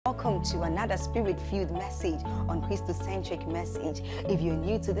Welcome to another spirit-filled message on Christocentric Message. If you're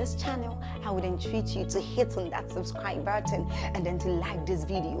new to this channel, I would entreat you to hit on that subscribe button and then to like this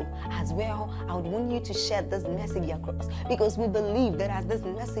video. As well, I would want you to share this message across, because we believe that as this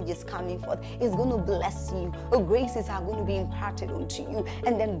message is coming forth, it's going to bless you. Graces are going to be imparted unto you,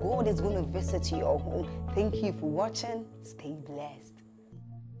 and then God is going to visit your home. Thank you for watching. Stay blessed.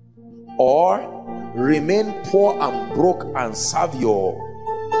 Or remain poor and broke and serve your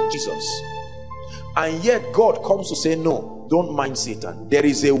Jesus. And yet God comes to say, no, don't mind Satan. There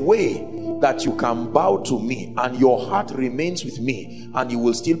is a way that you can bow to me and your heart remains with me and you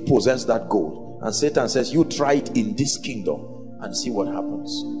will still possess that gold. And Satan says, you try it in this kingdom and see what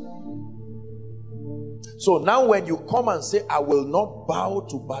happens. So now when you come and say, I will not bow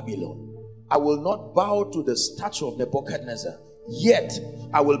to Babylon, I will not bow to the statue of Nebuchadnezzar, yet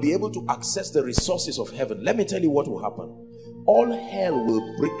I will be able to access the resources of heaven. Let me tell you what will happen. All hell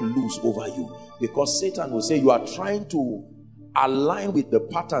will break loose over you, because Satan will say you are trying to align with the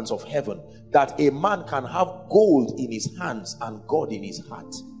patterns of heaven, that a man can have gold in his hands and God in his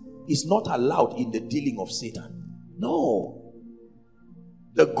heart. It's not allowed in the dealing of Satan. No,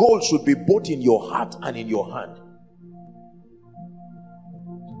 the gold should be both in your heart and in your hand.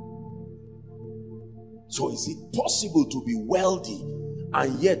 So is it possible to be wealthy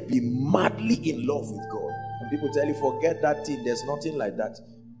and yet be madly in love with God? And people tell you, forget that thing, there's nothing like that.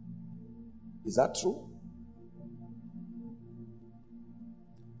 Is that true?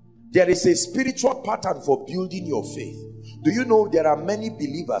 There is a spiritual pattern for building your faith. Do you know there are many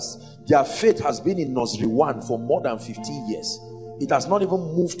believers, their faith has been in nursery 1 for more than 15 years. It has not even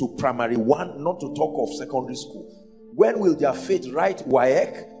moved to primary 1, not to talk of secondary school. When will their faith write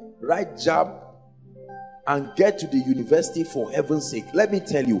WAEC, write JAB, and get to the university for heaven's sake? Let me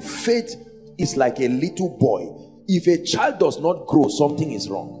tell you, faith is like a little boy. If a child does not grow, something is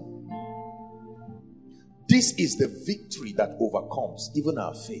wrong. This is the victory that overcomes even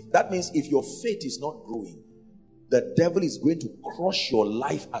our faith. That means if your faith is not growing, the devil is going to crush your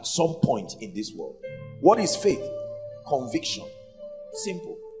life at some point in this world. What is faith? Conviction.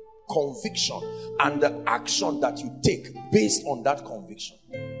 Simple. Conviction and the action that you take based on that conviction.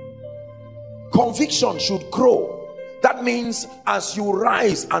 Conviction should grow. That means as you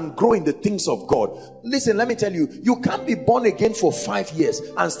rise and grow in the things of God. Listen, let me tell you, you can't be born again for 5 years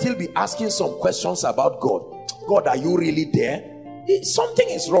and still be asking some questions about God. God, are you really there? Something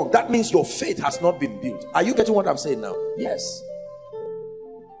is wrong. That means your faith has not been built. Are you getting what I'm saying now? Yes.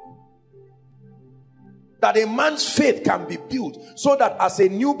 That a man's faith can be built so that as a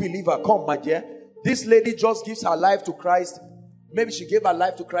new believer, come my dear, this lady just gives her life to Christ. Maybe she gave her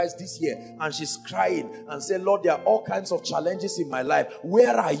life to Christ this year and she's crying and say, Lord, there are all kinds of challenges in my life.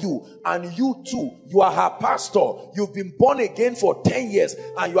 Where are you? And you too, you are her pastor. You've been born again for 10 years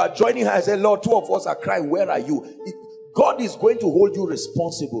and you are joining her and say, Lord, 2 of us are crying. Where are you? God is going to hold you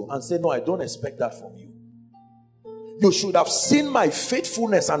responsible and say, no, I don't expect that from you. You should have seen my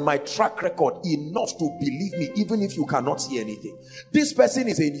faithfulness and my track record enough to believe me, even if you cannot see anything. This person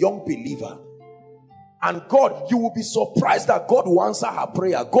is a young believer. And God, you will be surprised that God will answer her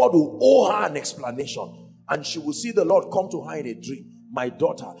prayer. God will owe her an explanation. And she will see the Lord come to her in a dream. My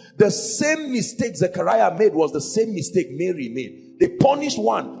daughter, the same mistake Zechariah made was the same mistake Mary made. They punished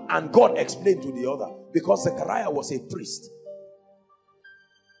one and God explained to the other, because Zechariah was a priest.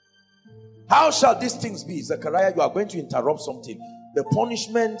 How shall these things be? Zechariah, you are going to interrupt something. The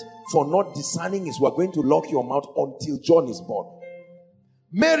punishment for not discerning is we are going to lock your mouth until John is born.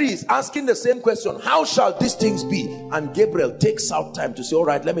 Mary is asking the same question. How shall these things be? And Gabriel takes out time to say, all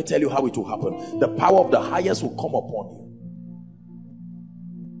right, let me tell you how it will happen. The power of the highest will come upon you.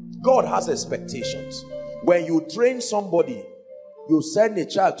 God has expectations. When you train somebody, you send a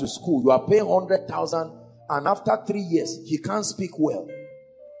child to school, you are paying 100,000, and after 3 years, he can't speak well.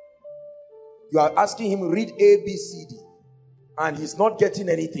 You are asking him read A, B, C, D, and he's not getting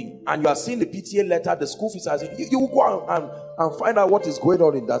anything. And you are seeing the PTA letter, the school fees, you will go and find out what is going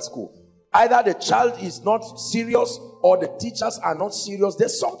on in that school. Either the child is not serious or the teachers are not serious.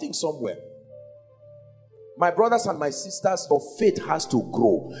 There's something somewhere. My brothers and my sisters, your faith has to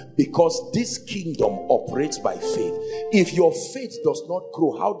grow, because this kingdom operates by faith. If your faith does not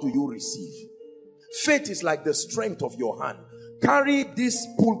grow, how do you receive? Faith is like the strength of your hand. Carry this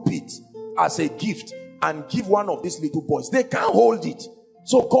pulpit as a gift and give one of these little boys. They can't hold it,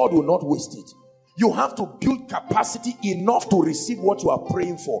 so God will not waste it. You have to build capacity enough to receive what you are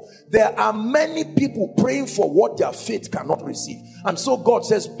praying for. There are many people praying for what their faith cannot receive, and so God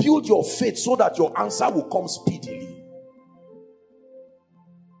says, build your faith so that your answer will come speedily.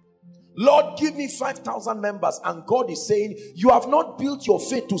 Lord, give me 5,000 members. And God is saying, you have not built your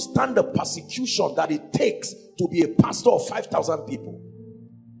faith to stand the persecution that it takes to be a pastor of 5,000 people.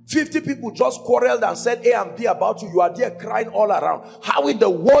 50 people just quarreled and said A and B about you. You are there crying all around. How in the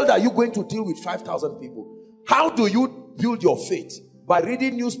world are you going to deal with 5,000 people? How do you build your faith? By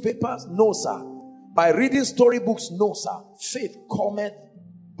reading newspapers? No, sir. By reading storybooks? No, sir. Faith cometh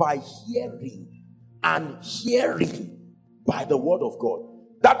by hearing, and hearing by the word of God.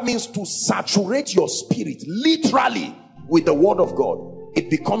 That means to saturate your spirit literally with the word of God. It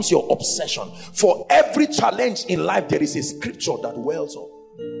becomes your obsession. For every challenge in life, there is a scripture that wells up.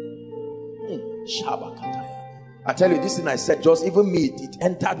 I tell you, this thing I said, just even me, it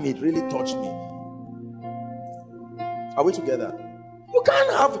entered me, it really touched me. Are we together? You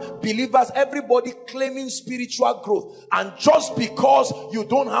can't have believers, everybody claiming spiritual growth, and just because you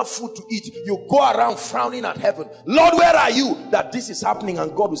don't have food to eat, you go around frowning at heaven. Lord, where are you? That this is happening,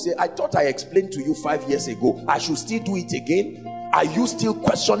 and God will say, I thought I explained to you 5 years ago. I should still do it again. Are you still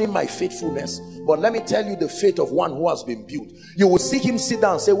questioning my faithfulness? But let me tell you the faith of one who has been built. You will see him sit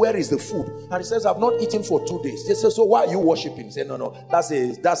down and say, where is the food? And he says, I've not eaten for 2 days. They say, so why are you worshiping? He said, no, that's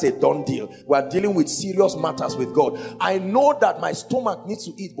a done deal. We are dealing with serious matters with God. I know that my stomach needs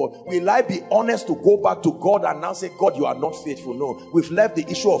to eat, but will I be honest to go back to God and now say, God, you are not faithful? No, we've left the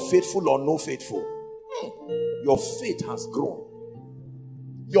issue of faithful or no faithful. Your faith has grown.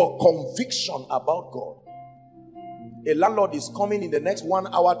 Your conviction about God. A landlord is coming in the next 1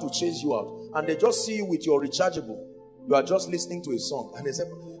 hour to chase you out, and they just see you with your rechargeable. You are just listening to a song, and they say,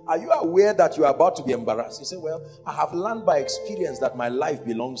 are you aware that you are about to be embarrassed? You say, well, I have learned by experience that my life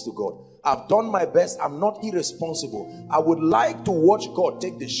belongs to God. I've done my best. I'm not irresponsible. I would like to watch God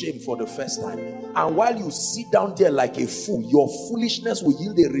take the shame for the first time. And while you sit down there like a fool, your foolishness will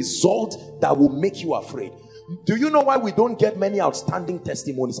yield a result that will make you afraid. Do you know why we don't get many outstanding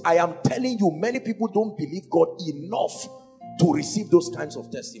testimonies? I am telling you, many people don't believe God enough to receive those kinds of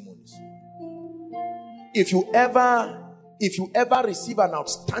testimonies. If you ever receive an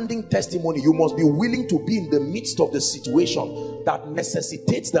outstanding testimony, you must be willing to be in the midst of the situation that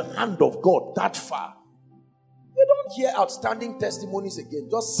necessitates the hand of God that far. You don't hear outstanding testimonies again,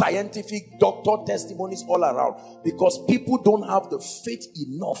 just scientific doctor testimonies all around, because people don't have the faith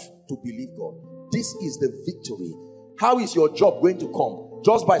enough to believe God. This is the victory. How is your job going to come?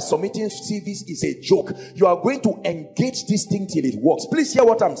 Just by submitting CVs is a joke. You are going to engage this thing till it works. Please hear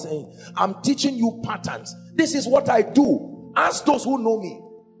what I'm saying. I'm teaching you patterns. This is what I do. Ask those who know me.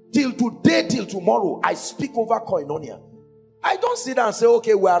 Till today, till tomorrow, I speak over koinonia. I don't sit down and say,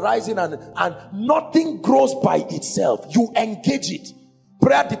 okay, we are rising and nothing grows by itself. You engage it.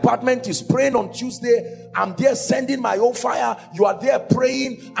 Prayer department is praying on Tuesday. I'm there sending my own fire. You are there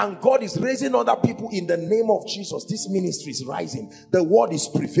praying, and God is raising other people in the name of Jesus. This ministry is rising. The word is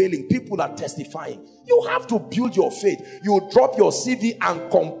prevailing. People are testifying. You have to build your faith. You drop your CV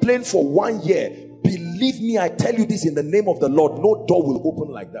and complain for 1 year. Believe me, I tell you this in the name of the Lord, no door will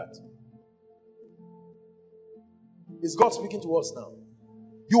open like that. Is God speaking to us now?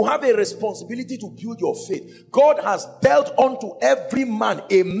 You have a responsibility to build your faith. God has dealt unto every man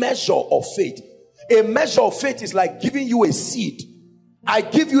a measure of faith. A measure of faith is like giving you a seed. I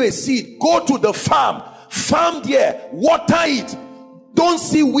give you a seed. Go to the farm. Farm there. Water it. Don't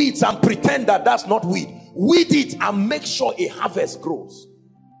see weeds and pretend that that's not weed. Weed it and make sure a harvest grows.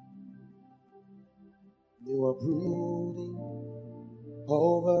 You are brooding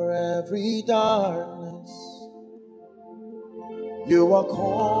over every darkness. You are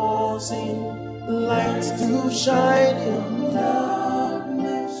causing lights to shine in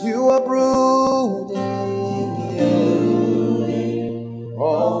darkness. You are brooding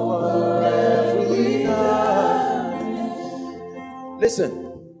over every darkness. Listen,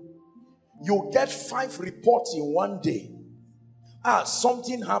 you get 5 reports in one day.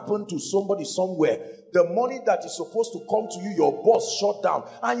 Something happened to somebody somewhere. The money that is supposed to come to you, your boss shut down,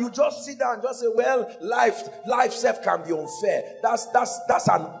 and you just sit down and just say, well, life self can be unfair. That's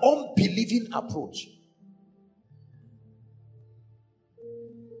an unbelieving approach.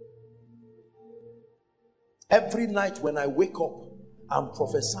 Every night when I wake up, I'm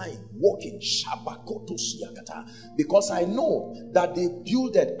prophesying, walking, because I know that they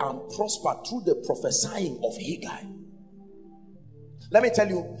builded and prospered through the prophesying of Haggai. Let me tell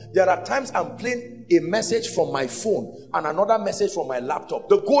you, there are times I'm playing a message from my phone and another message from my laptop.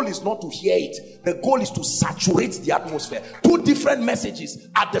 The goal is not to hear it. The goal is to saturate the atmosphere. 2 different messages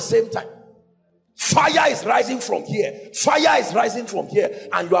at the same time. Fire is rising from here. Fire is rising from here.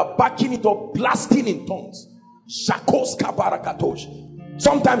 And you are backing it up, blasting in tongues.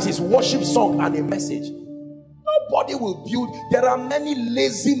 Sometimes it's worship song and a message. Nobody will build. There are many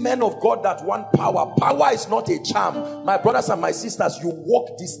lazy men of God that want power. Power is not a charm. My brothers and my sisters, you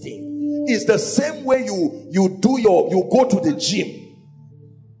walk this thing. It's the same way you go to the gym.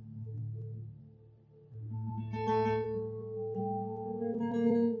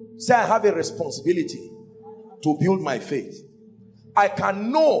 Say, I have a responsibility to build my faith. I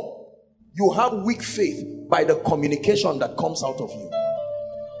can know you have weak faith by the communication that comes out of you.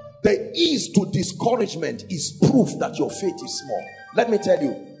 The ease to discouragement is proof that your faith is small. Let me tell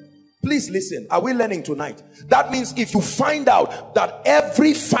you, please listen. Are we learning tonight? That means if you find out that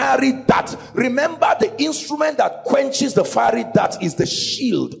every fiery dart, remember the instrument that quenches the fiery dart is the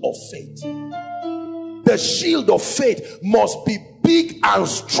shield of faith. The shield of faith must be big and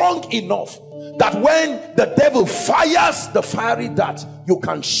strong enough that when the devil fires the fiery dart, you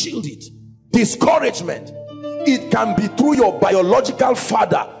can shield it. Discouragement, it can be through your biological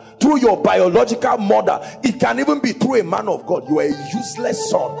father, through your biological mother. It can even be through a man of God. You are a useless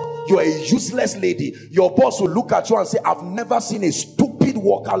son, you are a useless lady. Your boss will look at you and say, I've never seen a stupid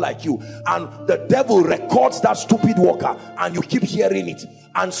worker like you, and the devil records that stupid worker and you keep hearing it.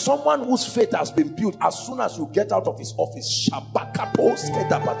 And someone whose faith has been built, as soon as you get out of his office,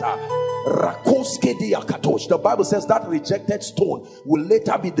 the Bible says that rejected stone will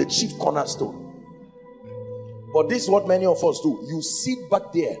later be the chief cornerstone. But this is what many of us do. You sit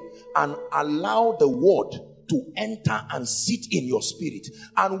back there and allow the word to enter and sit in your spirit.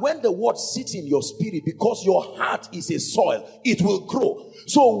 And when the word sits in your spirit, because your heart is a soil, it will grow.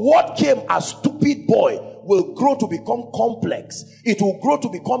 So what came as stupid boy will grow to become complex. It will grow to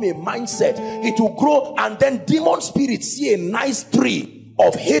become a mindset. It will grow, and then demon spirits see a nice tree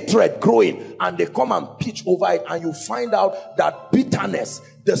of hatred growing and they come and pitch over it, and you find out that bitterness,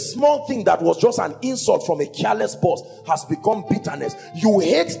 the small thing that was just an insult from a careless boss, has become bitterness. You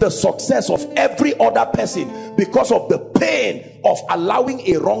hate the success of every other person because of the pain of allowing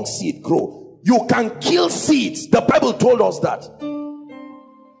a wrong seed grow. You can kill seeds. The Bible told us that.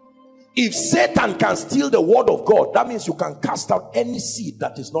 If Satan can steal the word of God, that means you can cast out any seed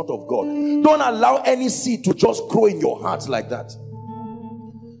that is not of God. Don't allow any seed to just grow in your heart like that.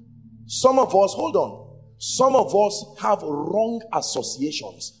 Some of us, hold on, some of us have wrong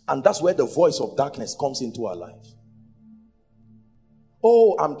associations, and that's where the voice of darkness comes into our life.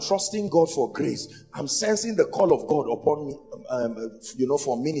 Oh, I'm trusting God for grace. I'm sensing the call of God upon me,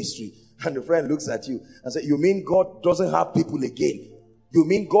 for ministry. And the friend looks at you and says, you mean God doesn't have people again? You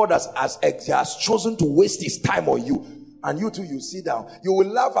mean God has chosen to waste his time on you? And you too, you sit down. You will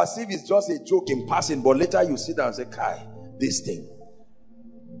laugh as if it's just a joke in passing, but later you sit down and say, Kai, this thing.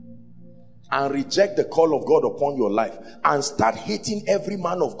 And reject the call of God upon your life and start hating every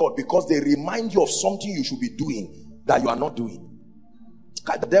man of God because they remind you of something you should be doing that you are not doing.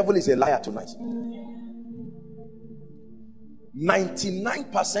 The devil is a liar tonight.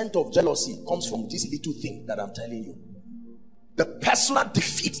 99% of jealousy comes from this little thing that I'm telling you. The personal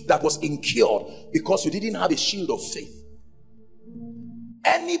defeat that was incurred because you didn't have a shield of faith.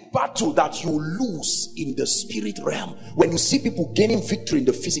 Any battle that you lose in the spirit realm, when you see people gaining victory in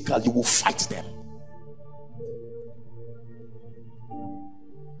the physical, you will fight them.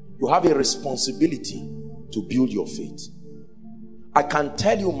 You have a responsibility to build your faith. I can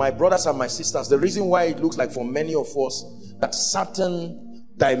tell you, my brothers and my sisters, the reason why it looks like for many of us that certain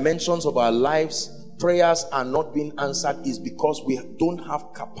dimensions of our lives, prayers are not being answered, is because we don't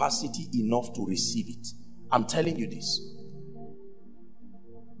have capacity enough to receive it. I'm telling you this.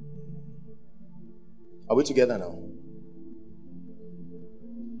 Are we together now?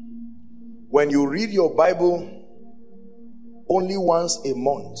 When you read your Bible only once a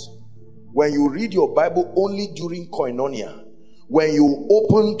month, when you read your Bible only during koinonia, when you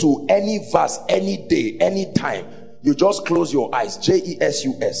open to any verse, any day, any time, you just close your eyes,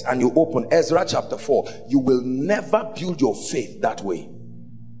 Jesus, and you open Ezra chapter 4, you will never build your faith that way.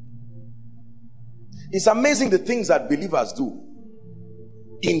 It's amazing the things that believers do.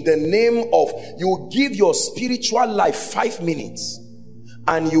 In the name of, you give your spiritual life 5 minutes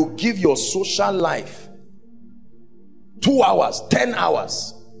and you give your social life 2 hours, 10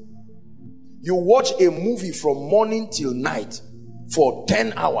 hours. You watch a movie from morning till night for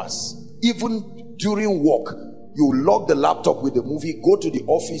 10 hours. Even during work, you log the laptop with the movie, go to the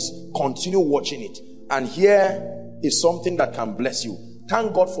office, continue watching it. And here is something that can bless you.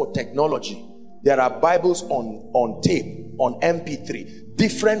 Thank God for technology. There are Bibles on tape, on MP3,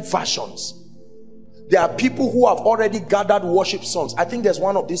 different versions. There are people who have already gathered worship songs. I think there's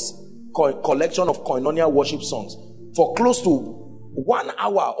one of this collection of koinonia worship songs for close to 1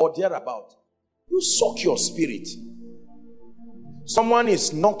 hour or thereabout. You soak your spirit. Someone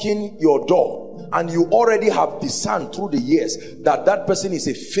is knocking your door and you already have discerned through the years that that person is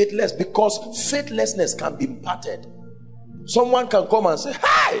a faithless, because faithlessness can be imparted. Someone can come and say,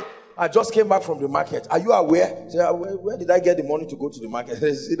 "Hi, I just came back from the market. Are you aware?" Say, where did I get the money to go to the market?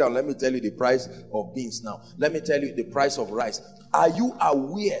 Sit down, let me tell you the price of beans now. Let me tell you the price of rice. Are you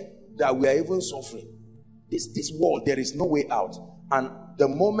aware that we are even suffering? This world, there is no way out. And the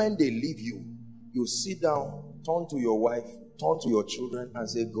moment they leave you, you sit down, turn to your wife, turn to your children and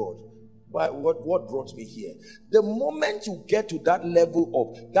say, "God, what brought me here?" The moment you get to that level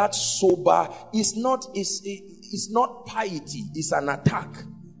of that sober, it's not piety, it's an attack.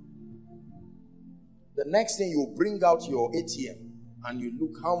 The next thing, you bring out your ATM and you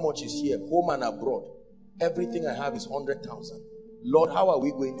look how much is here, home and abroad. Everything I have is 100,000. Lord, how are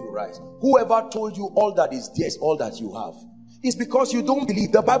we going to rise? Whoever told you all that is there is all that you have? It's because you don't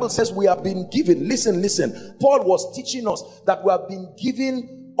believe. The Bible says we have been given. Listen. Paul was teaching us that we have been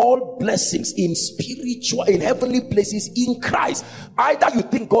given all blessings in spiritual, in heavenly places in Christ. Either you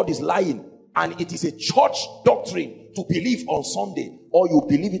think God is lying and it is a church doctrine to believe on Sunday, or you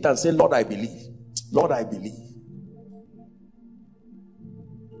believe it and say, "Lord, I believe. Lord, I believe."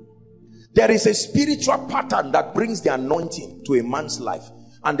 There is a spiritual pattern that brings the anointing to a man's life,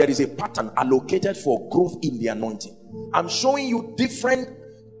 and there is a pattern allocated for growth in the anointing. I'm showing you different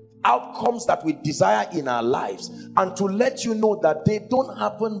outcomes that we desire in our lives, and to let you know that they don't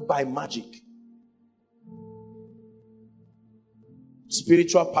happen by magic.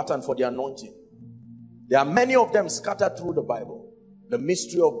 Spiritual pattern for the anointing. There are many of them scattered through the Bible. The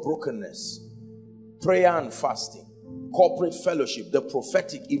mystery of brokenness, prayer and fasting, corporate fellowship, the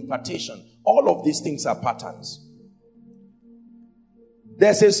prophetic impartation. All of these things are patterns.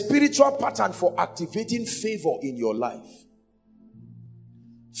 There's a spiritual pattern for activating favor in your life.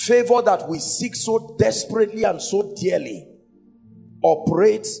 Favor that we seek so desperately and so dearly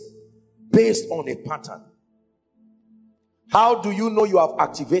operates based on a pattern. How do you know you have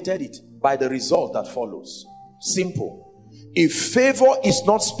activated it? By the result that follows. Simple. If favor is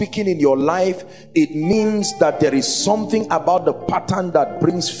not speaking in your life, it means that there is something about the pattern that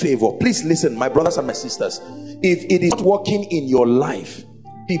brings favor. Please listen, my brothers and my sisters. If it is not working in your life,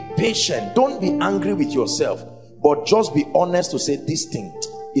 be patient. Don't be angry with yourself, but just be honest to say, this thing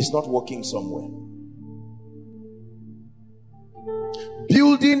is not working somewhere.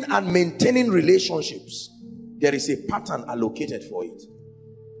 Building and maintaining relationships, there is a pattern allocated for it.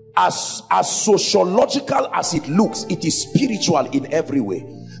 As sociological as it looks, it is spiritual in every way.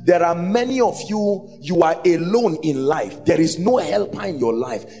 There are many of you are alone in life. There is no helper in your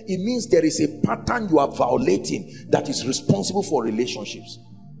life. It means there is a pattern you are violating that is responsible for relationships.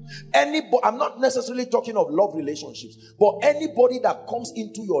 I'm not necessarily talking of love relationships, but anybody that comes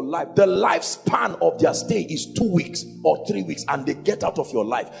into your life, the lifespan of their stay is 2 weeks or 3 weeks, and they get out of your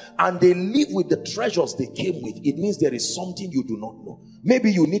life and they live with the treasures they came with. It means there is something you do not know. Maybe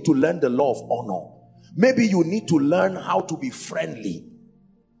you need to learn the law of honor. Maybe you need to learn how to be friendly.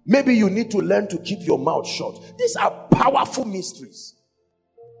 Maybe you need to learn to keep your mouth shut. These are powerful mysteries.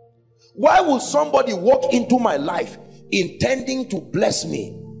 Why will somebody walk into my life intending to bless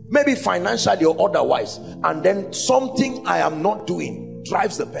me, maybe financially or otherwise, and then something I am not doing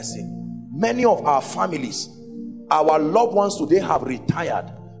drives the person? Many of our families, our loved ones today have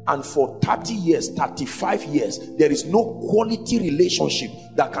retired, and for 30 years, 35 years, there is no quality relationship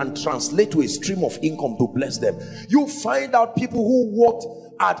that can translate to a stream of income to bless them. You find out people who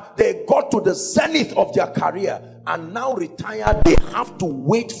they got to the zenith of their career and now retired, they have to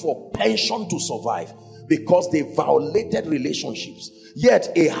wait for pension to survive because they violated relationships.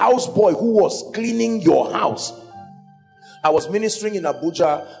 Yet a houseboy who was cleaning your house, I was ministering in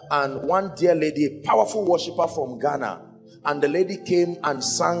Abuja, and one dear lady, a powerful worshiper from Ghana, and the lady came and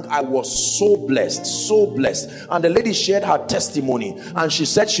sang. I was so blessed, so blessed. And the lady shared her testimony, and she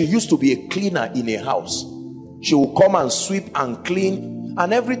said she used to be a cleaner in a house. She would come and sweep and clean,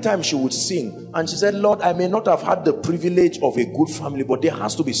 and every time she would sing, and she said, "Lord, I may not have had the privilege of a good family, but there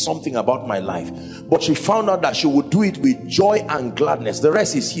has to be something about my life." But she found out that she would do it with joy and gladness. The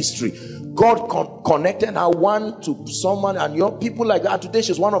rest is history. God connected her one to someone, and your people like that. Today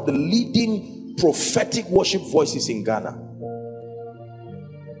she's one of the leading prophetic worship voices in Ghana.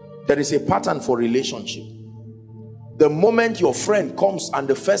 There is a pattern for relationship. The moment your friend comes and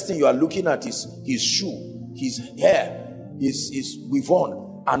the first thing you are looking at is his shoe, his hair, his weave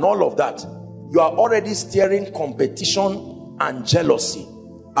on, and all of that, you are already stirring competition and jealousy.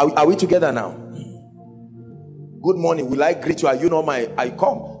 Are we together now? Good morning. Will I greet you? Are you not my? I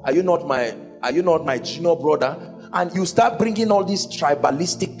come. Are you not my junior brother? And you start bringing all these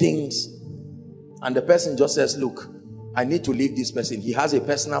tribalistic things, and the person just says, "Look, I need to leave this person. He has a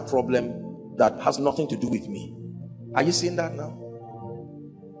personal problem. that has nothing to do with me. Are you seeing that now?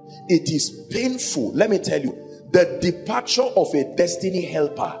 It is painful. Let me tell you, the departure of a destiny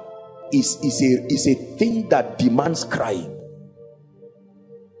helper is a thing that demands crying,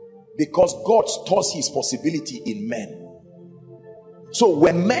 because God stores his possibility in men. So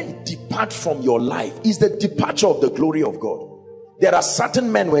when men depart from your life, is the departure of the glory of God. There are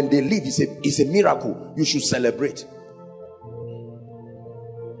certain men, when they leave, it's a miracle. You should celebrate.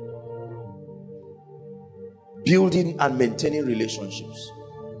 Building and maintaining relationships.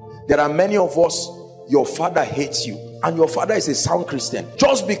 There are many of us, your father hates you, and your father is a sound Christian.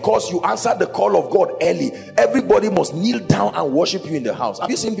 Just because you answered the call of God early, everybody must kneel down and worship you in the house.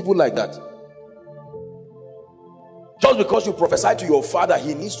 Have you seen people like that? Just because you prophesy to your father,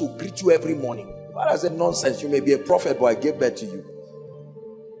 he needs to greet you every morning. Father said, nonsense, you may be a prophet, but I gave birth to you.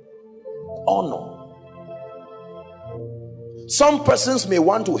 Honor. Some persons may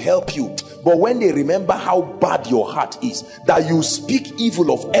want to help you, but when they remember how bad your heart is, that you speak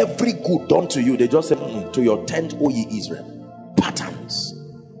evil of every good done to you, they just say, to your tent, O ye Israel. Patterns.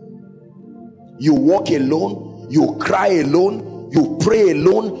 You walk alone, you cry alone, you pray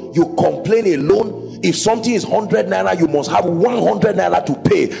alone, you complain alone. If something is 100 naira, you must have 100 naira to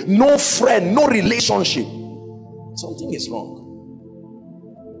pay. No friend, no relationship. Something is wrong.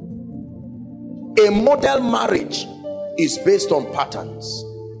 A model marriage is based on patterns,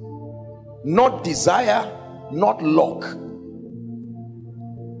 not desire, not luck.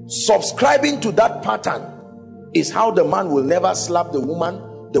 Subscribing to that pattern is how the man will never slap the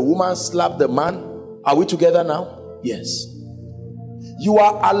woman slap the man. Are we together now? Yes. You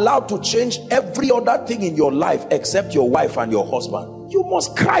are allowed to change every other thing in your life except your wife and your husband. You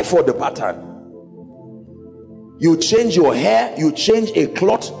must cry for the pattern. You change your hair, you change a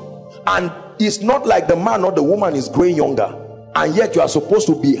cloth, and it's not like the man or the woman is growing younger, and yet you are supposed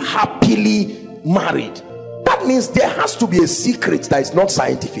to be happily married. That means there has to be a secret that is not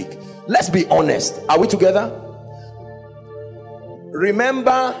scientific. Let's be honest. Are we together?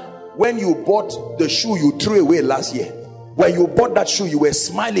 Remember when you bought the shoe you threw away last year? When you bought that shoe, you were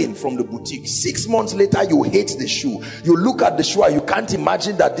smiling from the boutique. 6 months later, you hate the shoe. You look at the shoe and you can't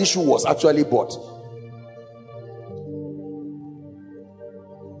imagine that this shoe was actually bought.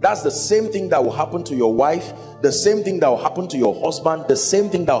 That's the same thing that will happen to your wife, the same thing that will happen to your husband, the same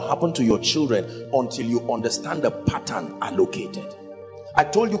thing that will happen to your children, until you understand the pattern allocated. I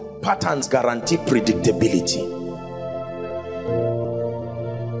told you, patterns guarantee predictability.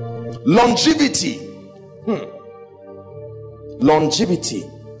 Longevity. Longevity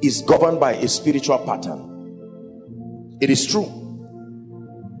is governed by a spiritual pattern. It is true.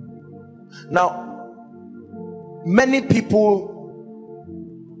 Now, many people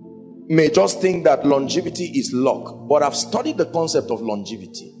may just think that longevity is luck, but I've studied the concept of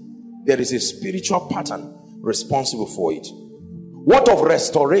longevity. There is a spiritual pattern responsible for it. What of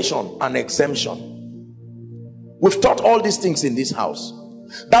restoration and exemption? We've taught all these things in this house.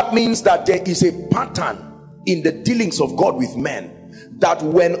 That means that there is a pattern in the dealings of God with men, that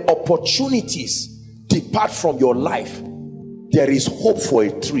when opportunities depart from your life, there is hope for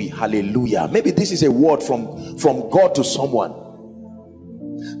a tree. Hallelujah. Maybe this is a word from God to someone.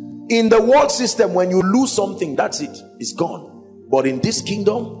 In the world system, when you lose something, that's it, it's gone. But in this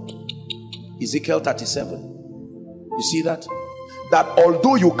kingdom, Ezekiel 37, you see that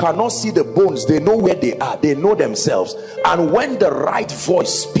although you cannot see the bones, they know where they are, they know themselves, and when the right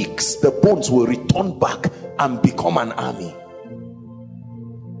voice speaks, the bones will return back and become an army.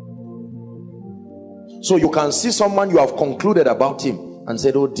 So you can see someone, you have concluded about him and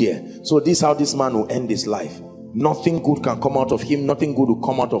said, oh dear, so this is how this man will end his life. Nothing good can come out of him, nothing good will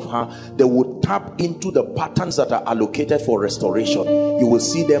come out of her. They will tap into the patterns that are allocated for restoration. You will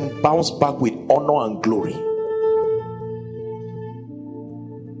see them bounce back with honor and glory.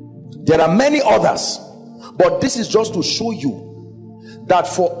 There are many others, but this is just to show you that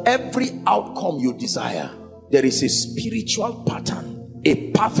for every outcome you desire, there is a spiritual pattern,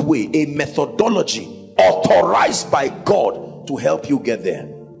 a pathway, a methodology authorized by God to help you get there.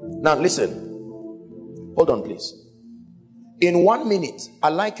 Now listen, hold on please. In 1 minute, I'd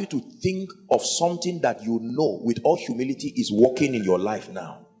like you to think of something that you know with all humility is working in your life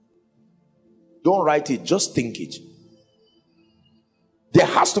now. Don't write it, just think it. There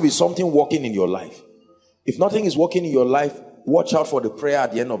has to be something working in your life. If nothing is working in your life, watch out for the prayer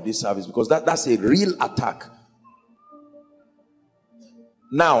at the end of this service, because that's a real attack.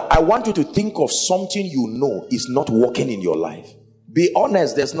 Now, I want you to think of something you know is not working in your life. Be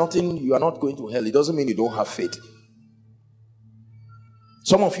honest, there's nothing, you are not going to hell. It doesn't mean you don't have faith.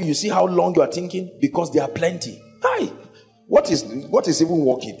 Some of you see how long you are thinking? Because there are plenty. Hi, what is even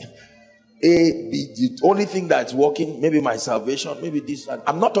working? A, B, the only thing that's working, maybe my salvation, maybe this.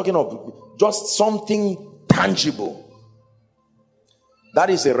 I'm not talking of just something tangible. That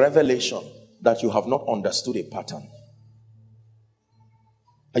is a revelation that you have not understood a pattern.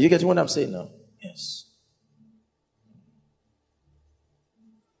 Are you getting what I'm saying now? Yes.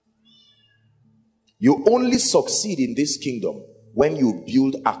 You only succeed in this kingdom when you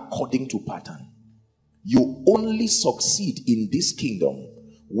build according to pattern. You only succeed in this kingdom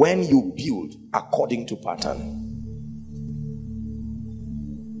when you build according to pattern.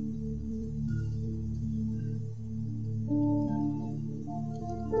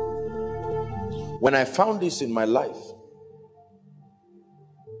 When I found this in my life,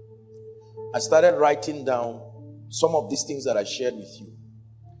 I started writing down some of these things that I shared with you.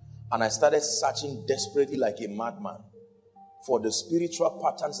 And I started searching desperately like a madman for the spiritual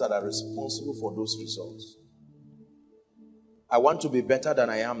patterns that are responsible for those results. I want to be better than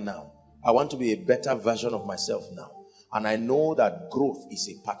I am now. I want to be a better version of myself now. And I know that growth is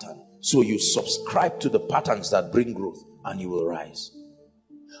a pattern. So you subscribe to the patterns that bring growth and you will rise.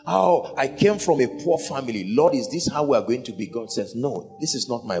 Oh, I came from a poor family. Lord, is this how we are going to be? God says, no, this is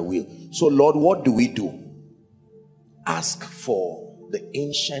not my will. So Lord, what do we do? Ask for the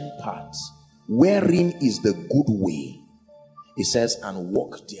ancient paths, wherein is the good way. He says, and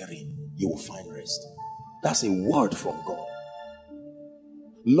walk therein, you will find rest. That's a word from God.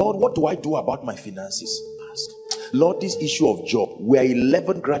 Lord, what do I do about my finances? Ask. Lord, this issue of job, we are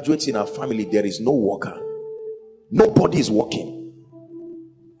 11 graduates in our family, there is no worker. Nobody is working.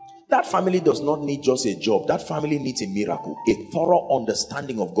 That family does not need just a job. That family needs a miracle, a thorough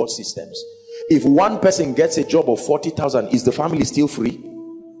understanding of God's systems. If one person gets a job of 40,000, is the family still free?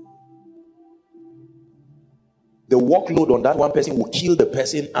 The workload on that one person will kill the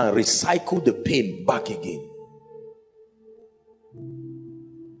person and recycle the pain back again.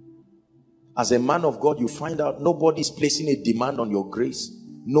 As a man of God, you find out nobody is placing a demand on your grace.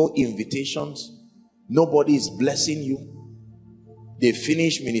 No invitations. Nobody is blessing you. They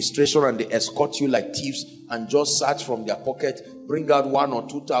finish ministration and they escort you like thieves and just search from their pocket, bring out 1,000 or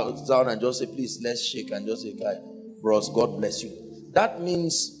 2,000 and just say, please, let's shake, and just say, guy, bros, God bless you. That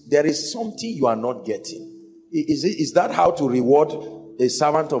means there is something you are not getting. Is that how to reward a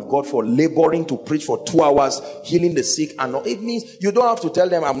servant of God for laboring to preach for 2 hours, healing the sick? And all? It means you don't have to tell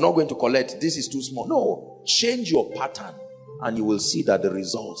them, I'm not going to collect, this is too small. No, change your pattern and you will see that the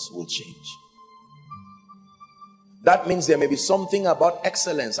results will change. That means there may be something about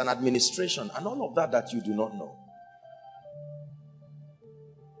excellence and administration and all of that that you do not know.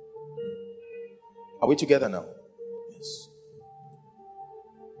 Are we together now? Yes.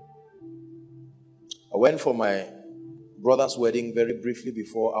 I went for my brother's wedding very briefly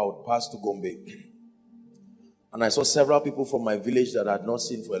before I would pass to Gombe. And I saw several people from my village that I had not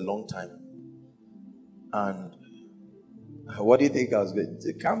seen for a long time. And what do you think I was going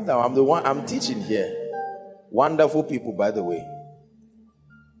to calm down? I'm the one, I'm teaching here. Wonderful people, by the way.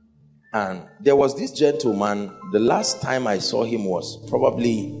 And there was this gentleman, the last time I saw him was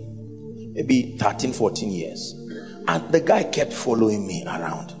probably maybe 13, 14 years. And the guy kept following me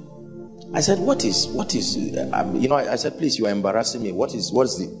around. I said, what is, I said, please, you are embarrassing me. What's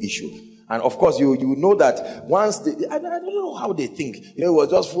the issue? And of course, you know that once, I don't know how they think. He was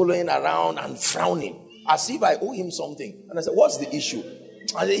just following around and frowning as if I owe him something. And I said, what's the issue?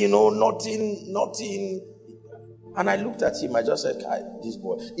 I said, nothing. And I looked at him, I just said, this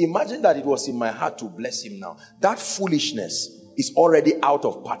boy. Imagine that it was in my heart to bless him now. That foolishness is already out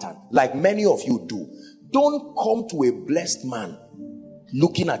of pattern, like many of you do. Don't come to a blessed man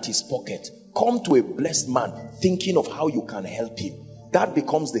looking at his pocket. Come to a blessed man thinking of how you can help him. That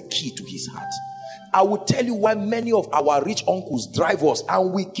becomes the key to his heart. I will tell you why many of our rich uncles drive us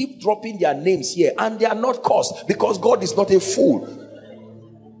and we keep dropping their names here and they are not cursed, because God is not a fool.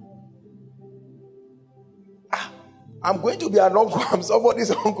 I'm going to be an uncle. I'm somebody's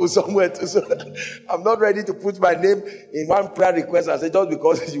uncle somewhere too. So I'm not ready to put my name in one prayer request and say just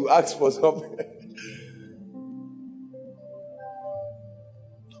because you asked for something.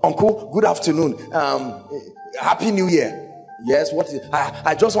 Uncle, good afternoon. Happy New Year. Yes, what is it?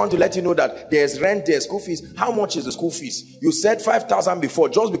 I just want to let you know that there's rent, there's school fees. How much is the school fees? You said 5,000 before.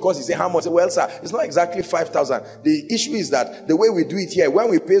 Just because you say how much? Well, sir, it's not exactly 5,000. The issue is that the way we do it here,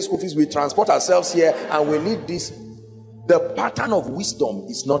 when we pay school fees, we transport ourselves here and we need this. The pattern of wisdom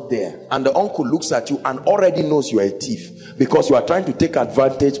is not there. And the uncle looks at you and already knows you are a thief because you are trying to take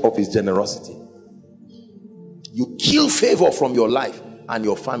advantage of his generosity. You kill favor from your life and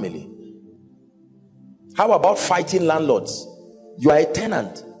your family. How about fighting landlords? You are a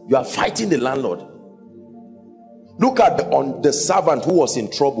tenant. You are fighting the landlord. Look at the servant who was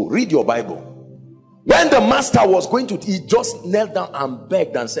in trouble. Read your Bible. When the master was going to, he just knelt down and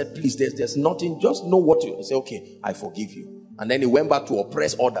begged and said, please, there's nothing, just know what you say. Okay, I forgive you. And then he went back to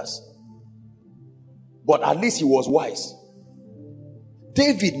oppress others. But at least he was wise.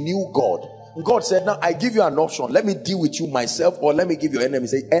 David knew God. God said, now I give you an option. Let me deal with you myself, or let me give your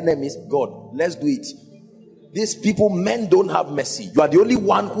enemies. Say, enemies, God, let's do it. These people, men don't have mercy. You are the only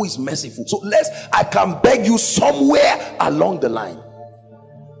one who is merciful. So I can beg you somewhere along the line.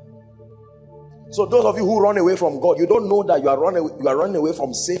 So those of you who run away from God, you don't know that you are running away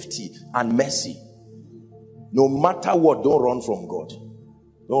from safety and mercy. No matter what, don't run from God.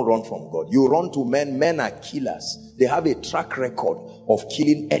 Don't run from God. You run to men. Men are killers. They have a track record of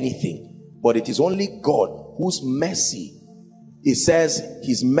killing anything. But it is only God whose mercy, it says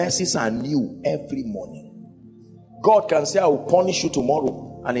his mercies are new every morning. God can say, I will punish you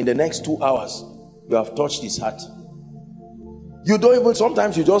tomorrow, and in the next 2 hours you have touched his heart. You don't even,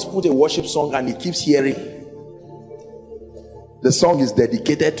 sometimes you just put a worship song and he keeps hearing. The song is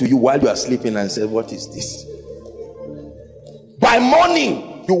dedicated to you while you are sleeping, and say, what is this? By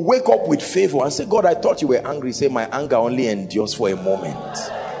morning you wake up with favor and say, God, I thought you were angry. Say, my anger only endures for a moment.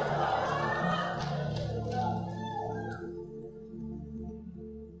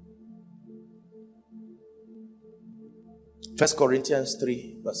 First Corinthians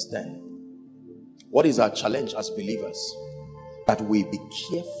 3 verse 10. What is our challenge as believers? That we be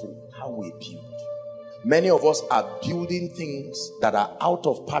careful how we build. Many of us are building things that are out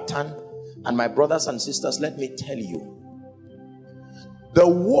of pattern. And my brothers and sisters, let me tell you, the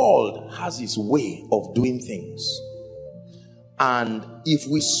world has its way of doing things. And if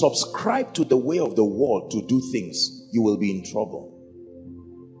we subscribe to the way of the world to do things, you will be in trouble.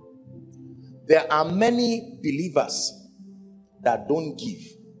 There are many believers that don't give.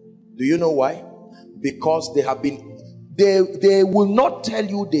 Do you know why? Because they have been, they will not tell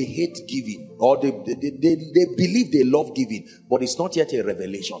you they hate giving, or they believe they love giving, but it's not yet a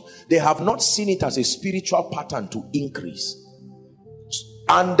revelation. They have not seen it as a spiritual pattern to increase.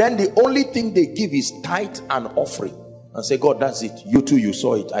 And then the only thing they give is tithe and offering, and say, God, that's it. You too, you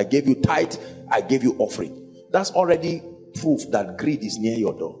saw it. I gave you tithe, I gave you offering. That's already proof that greed is near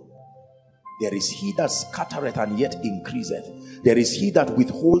your door. There is he that scattereth and yet increaseth. There is he that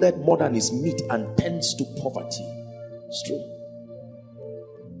withholdeth more than is meet and tends to poverty. It's true.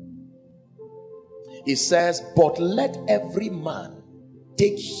 It says, but let every man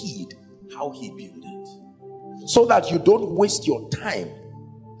take heed how he buildeth, so that you don't waste your time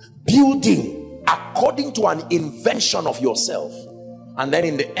building according to an invention of yourself. And then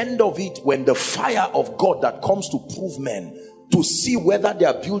in the end of it, when the fire of God that comes to prove men, to see whether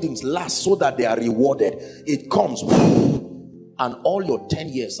their buildings last so that they are rewarded, it comes, and all your 10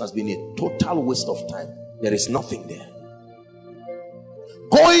 years has been a total waste of time. There is nothing there.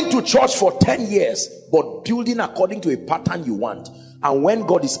 Going to church for 10 years but building according to a pattern you want, and when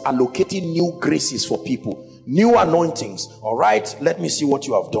God is allocating new graces for people, new anointings, all right, let me see what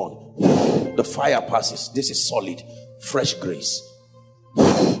you have done. The fire passes. This is solid, fresh grace.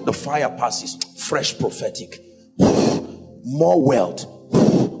 The fire passes, fresh prophetic, more wealth,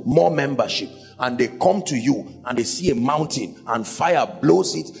 more membership, and they come to you and they see a mountain and fire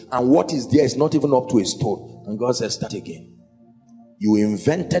blows it, and what is there is not even up to a stone, and God says, start again. You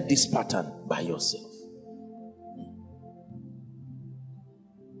invented this pattern by yourself.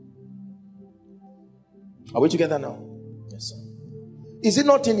 Are we together now? Yes, sir. Is it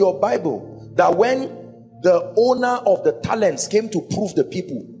not in your Bible that when the owner of the talents came to prove the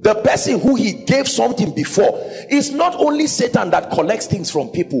people, the person who he gave something before, it's not only Satan that collects things from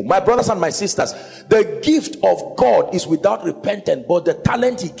people. My brothers and my sisters, the gift of God is without repentance, but the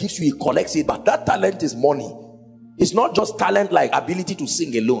talent he gives you, he collects it. But that talent is money. It's not just talent like ability to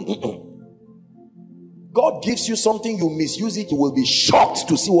sing alone. God gives you something, you misuse it, you will be shocked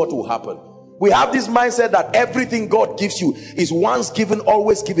to see what will happen. We have this mindset that everything God gives you is once given,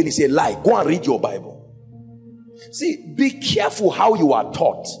 always given. It's a lie. Go and read your Bible. See, be careful how you are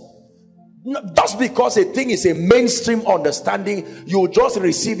taught. Just because a thing is a mainstream understanding, you just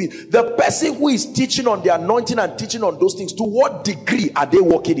receive it. The person who is teaching on the anointing and teaching on those things, to what degree are they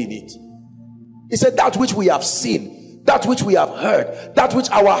working in it? He said, that which we have seen, that which we have heard, that which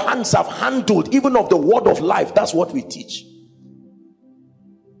our hands have handled, even of the word of life, that's what we teach.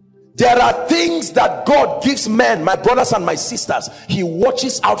 There are things that God gives men, my brothers and my sisters, he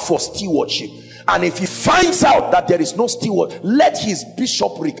watches out for stewardship. And if he finds out that there is no steward, let his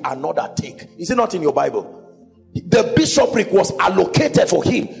bishopric another take. Is it not in your Bible? The bishopric was allocated for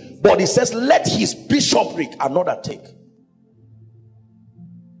him, but it says let his bishopric another take.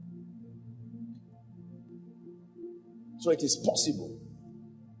 So it is possible.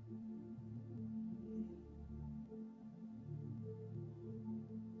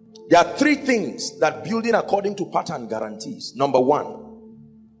 There are three things that building according to pattern guarantees. Number one,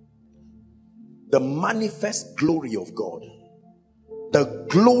 the manifest glory of God. The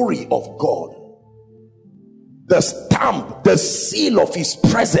glory of God. The stamp, the seal of his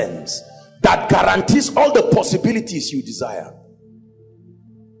presence that guarantees all the possibilities you desire.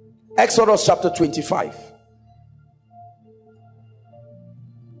 Exodus chapter 25.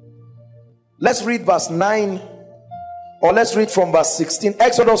 Let's read verse 9, or let's read from verse 16.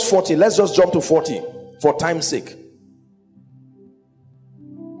 Exodus 40. Let's just jump to 40 for time's sake.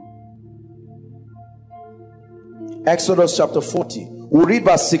 Exodus chapter 40. We'll read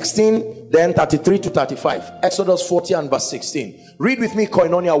verse 16, then 33 to 35. Exodus 40 and verse 16. Read with me,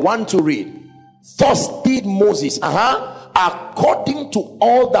 Koinonia. 1 to read. Thus did Moses, according to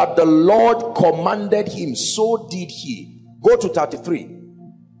all that the Lord commanded him, so did he. Go to 33.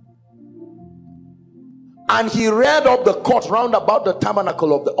 And he reared up the court round about the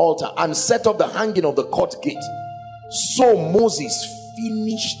tabernacle of the altar, and set up the hanging of the court gate. So Moses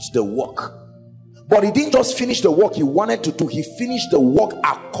finished the work. But he didn't just finish the work he wanted to do. He finished the work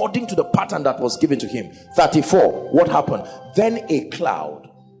according to the pattern that was given to him. 34. What happened? Then a cloud.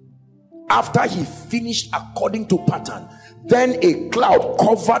 After he finished according to pattern, then a cloud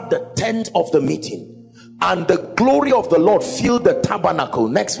covered the tent of the meeting, and the glory of the Lord filled the tabernacle.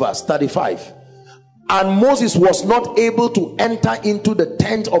 Next verse, 35. And Moses was not able to enter into the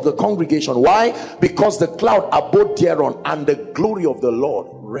tent of the congregation. Why? Because the cloud abode thereon, and the glory of the Lord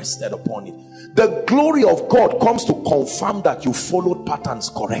rested upon it. The glory of God comes to confirm that you followed patterns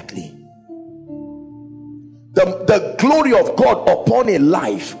correctly. The glory of God upon a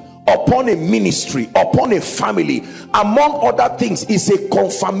life, upon a ministry, upon a family, among other things, is a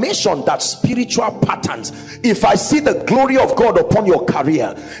confirmation that spiritual patterns, if I see the glory of God upon your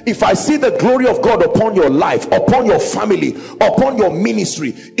career, if I see the glory of God upon your life, upon your family, upon your ministry,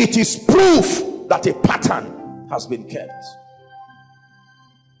 it is proof that a pattern has been kept.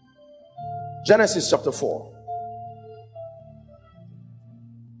 Genesis chapter 4.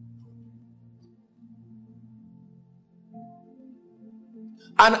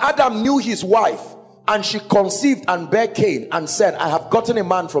 And Adam knew his wife, and she conceived and bare Cain, and said, I have gotten a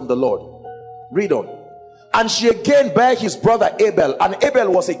man from the Lord. Read on. And she again bare his brother Abel, and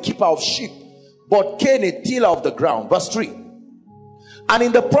Abel was a keeper of sheep, but Cain a tiller of the ground. Verse 3. And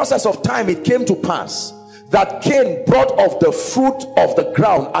in the process of time it came to pass that Cain brought of the fruit of the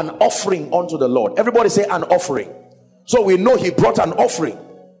ground an offering unto the Lord. Everybody say an offering. So we know he brought an offering.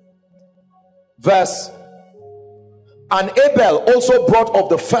 Verse. And Abel also brought of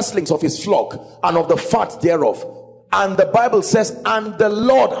the firstlings of his flock, and of the fat thereof. And the Bible says, and the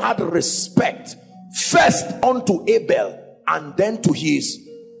Lord had respect first unto Abel, and then to his.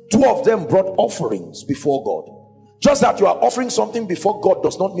 Two of them brought offerings before God. Just that you are offering something before God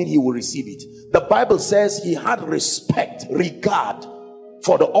does not mean he will receive it. The Bible says he had respect, regard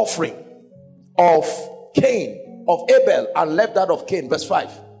for the offering of Cain, of Abel, and left that of Cain. Verse 5.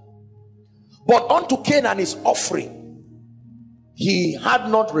 But unto Cain and his offering he had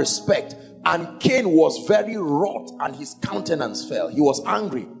not respect, and Cain was very wroth, and his countenance fell. He was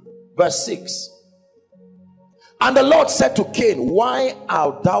angry. Verse 6. And the Lord said to Cain, why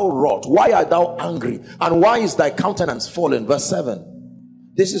art thou wroth? Why art thou angry? And why is thy countenance fallen? Verse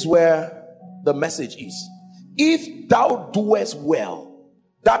 7. This is where the message is. If thou doest well,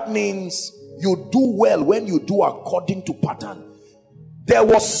 that means you do well when you do according to pattern. There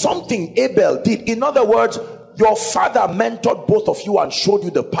was something Abel did. In other words, your father mentored both of you and showed you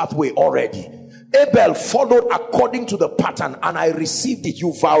the pathway already. Abel followed according to the pattern, and I received it.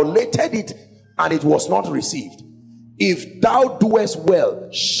 You violated it, and it was not received. If thou doest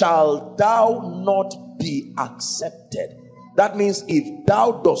well, shall thou not be accepted? That means if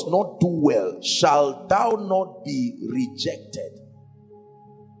thou dost not do well, shall thou not be rejected?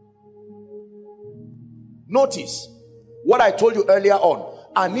 Notice what I told you earlier on.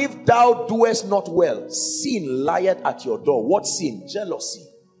 And if thou doest not well, sin lieth at your door. What sin? Jealousy.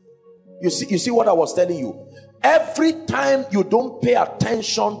 You see what I was telling you? Every time you don't pay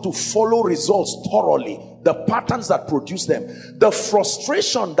attention to follow results thoroughly, the patterns that produce them, the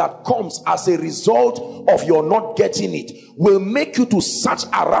frustration that comes as a result of your not getting it will make you to search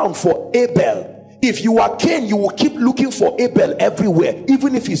around for Abel. If you are Cain, you will keep looking for Abel everywhere.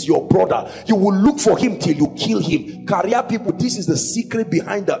 Even if he's your brother, you will look for him till you kill him. Career people, this is the secret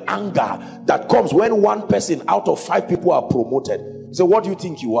behind the anger that comes when one person out of 5 people are promoted. So what do you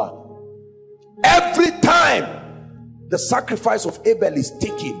think you are? Every time the sacrifice of Abel is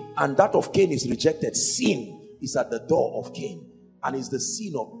taken and that of Cain is rejected, sin is at the door of Cain and is the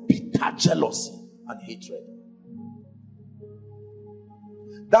sin of bitter jealousy and hatred.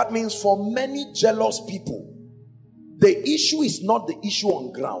 That means for many jealous people, the issue is not the issue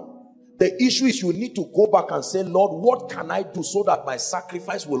on ground. The issue is you need to go back and say, Lord, what can I do so that my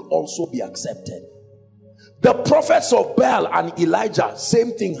sacrifice will also be accepted? The prophets of Baal and Elijah,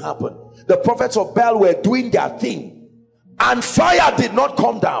 same thing happened. The prophets of Baal were doing their thing and fire did not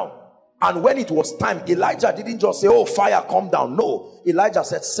come down. And when it was time, Elijah didn't just say, oh, fire come down. No, Elijah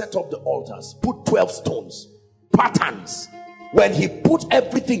said, set up the altars, put 12 stones, patterns. When he put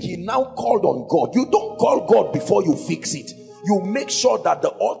everything, he now called on God. You don't call God before you fix it. You make sure that the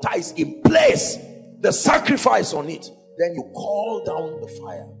altar is in place, the sacrifice on it. Then you call down the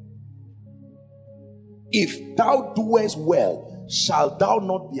fire. If thou doest well, shalt thou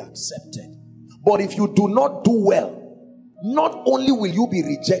not be accepted. But if you do not do well, not only will you be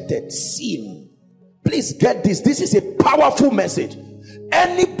rejected, sin. Please get this. This is a powerful message.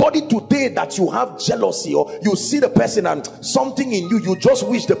 Anybody today that you have jealousy, or you see the person and something in you, you just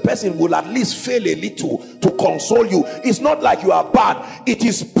wish the person will at least fail a little to console you. It's not like you are bad. It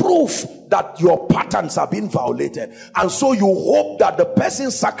is proof that your patterns are being violated. And so you hope that the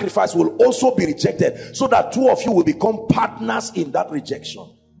person's sacrifice will also be rejected, so that two of you will become partners in that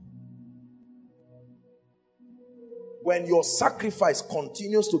rejection. When your sacrifice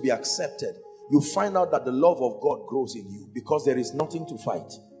continues to be accepted, you find out that the love of God grows in you, because there is nothing to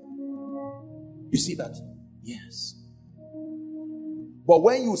fight. You see that? Yes. But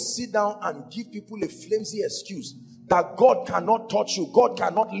when you sit down and give people a flimsy excuse that God cannot touch you, God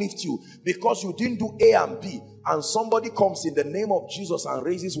cannot lift you because you didn't do A and B, and somebody comes in the name of Jesus and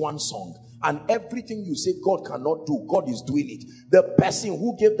raises one song, and everything you say God cannot do, God is doing it, the person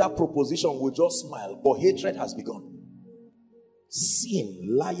who gave that proposition will just smile, but hatred has begun.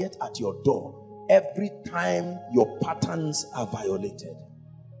 Sin lieth at your door every time your patterns are violated.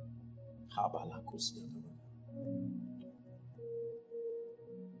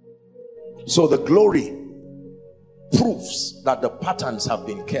 So the glory proves that the patterns have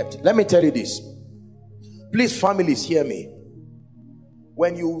been kept. Let me tell you this. Please, families, hear me.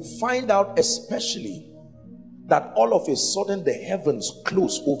 When you find out especially that all of a sudden the heavens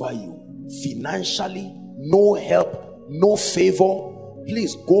close over you, financially, no help, no favor,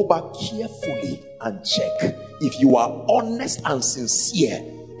 please go back carefully and check. If you are honest and sincere,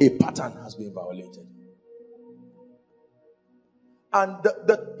 a pattern has been violated. And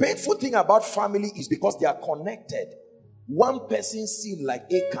the painful thing about family is because they are connected. One person's sin, like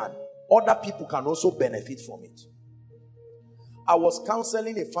Achan, other people can also benefit from it. I was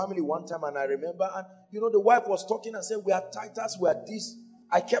counseling a family one time, and I remember, and the wife was talking and said, we are titans, we are this.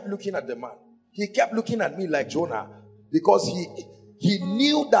 I kept looking at the man. He kept looking at me like Jonah, because he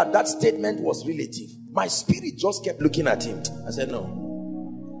knew that that statement was relative. My spirit just kept looking at him. I said,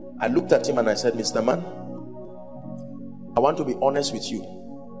 no. I looked at him and I said, Mr. Man, I want to be honest with you.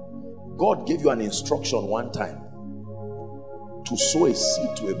 God gave you an instruction one time to sow a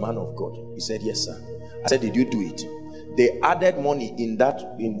seed to a man of God. He said, yes, sir. I said, did you do it? They added money in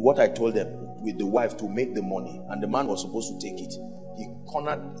what I told them with the wife to make the money, and the man was supposed to take it. He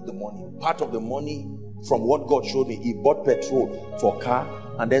cornered the money. Part of the money, from what God showed me, he bought petrol for car,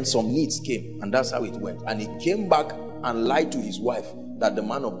 and then some needs came, and that's how it went. And he came back and lied to his wife that the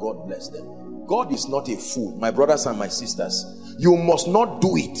man of God blessed them. God is not a fool, my brothers and my sisters. You must not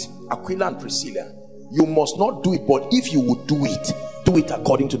do it. Aquila and Priscilla, you must not do it. But if you would do it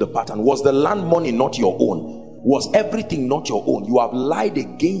according to the pattern. Was the land money not your own? Was everything not your own? You have lied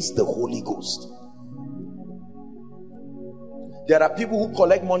against the Holy Ghost. There are people who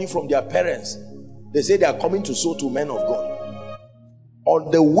collect money from their parents. They say they are coming to sow to men of God.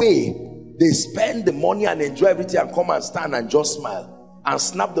 On the way, they spend the money and enjoy everything and come and stand and just smile and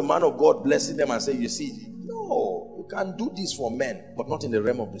snap the man of God, blessing them and say, you see, no, you can do this for men, but not in the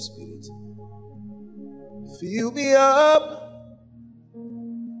realm of the spirit. Fill me up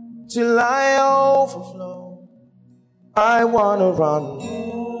till I overflow. I want to run.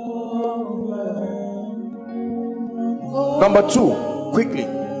 Number two, quickly.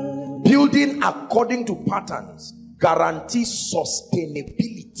 Building according to patterns guarantees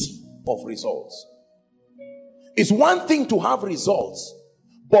sustainability of results. It's one thing to have results,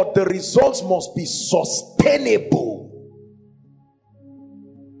 but the results must be sustainable.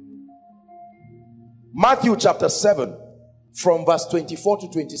 Matthew chapter 7 from verse 24 to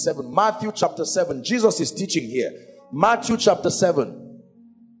 27. Matthew chapter 7. Jesus is teaching here. Matthew chapter 7.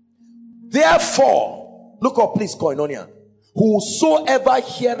 Therefore, look up please, Koinonia. Whosoever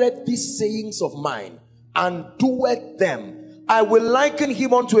heareth these sayings of mine and doeth them, I will liken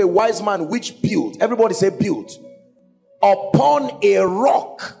him unto a wise man which built, everybody say built, upon a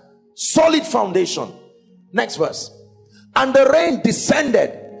rock, solid foundation. Next verse. And the rain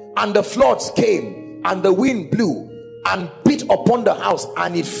descended, and the floods came, and the wind blew and beat upon the house,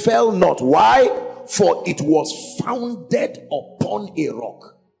 and it fell not. Why? For it was founded upon a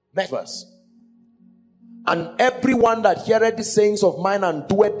rock. Next verse. And everyone that heareth the sayings of mine and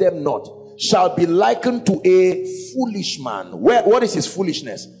doeth them not shall be likened to a foolish man. What is his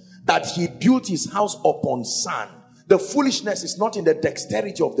foolishness? That he built his house upon sand. The foolishness is not in the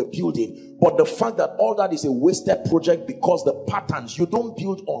dexterity of the building, but the fact that all that is a wasted project because the patterns, you don't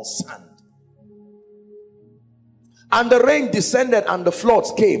build on sand. And the rain descended, and the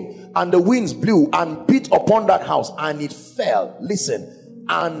floods came, and the winds blew and beat upon that house, and it fell. Listen,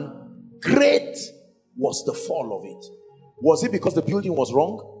 and great was the fall of it. Was it because the building was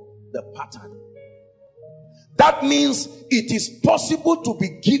wrong? The pattern. That means it is possible to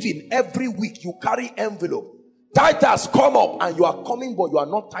be given every week. You carry envelope. Tithe has come up, and you are coming, but you are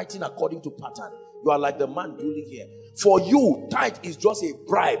not tithing according to pattern. You are like the man building here. For you, tithe is just a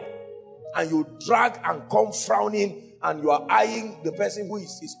bribe, and you drag and come frowning, and you are eyeing the person who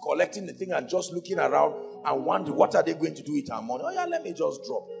is collecting the thing and just looking around and wondering, what are they going to do with our money? Oh yeah, let me just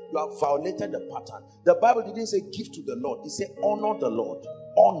drop. You have violated the pattern. The Bible didn't say give to the Lord. It said honor the Lord.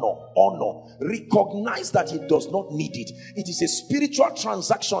 Honor. Recognize that he does not need it. It is a spiritual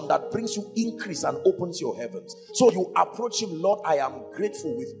transaction that brings you increase and opens your heavens. So you approach him, Lord, I am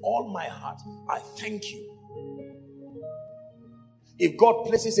grateful with all my heart. I thank you. If God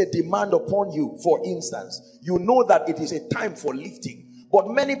places a demand upon you, for instance, you know that it is a time for lifting. But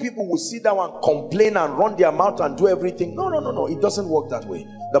many people will sit down and complain and run their mouth and do everything. No. It doesn't work that way.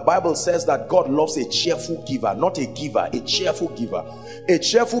 The Bible says that God loves a cheerful giver, not a giver, a cheerful giver. A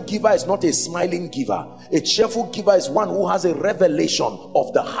cheerful giver is not a smiling giver. A cheerful giver is one who has a revelation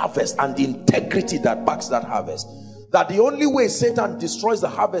of the harvest and the integrity that backs that harvest. That the only way Satan destroys the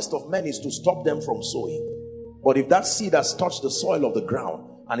harvest of men is to stop them from sowing. But if that seed has touched the soil of the ground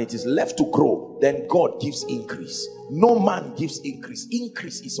and it is left to grow, then God gives increase. No man gives increase.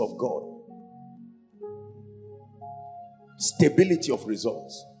 Increase is of God. Stability of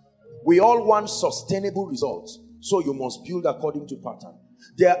results. We all want sustainable results. So you must build according to pattern.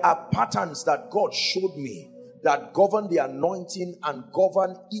 There are patterns that God showed me that govern the anointing and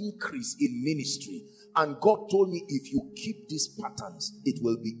govern increase in ministry. And God told me, if you keep these patterns, it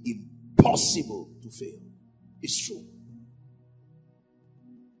will be impossible to fail. It's true.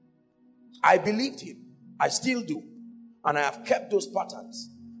 I believed him. I still do. And I have kept those patterns.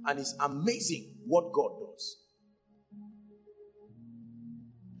 And it's amazing what God does.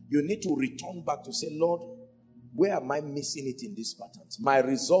 You need to return back to say, Lord, where am I missing it in these patterns? My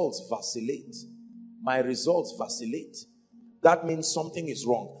results vacillate. My results vacillate. That means something is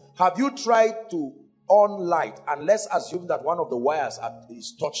wrong. Have you tried to on light? And let's assume that one of the wires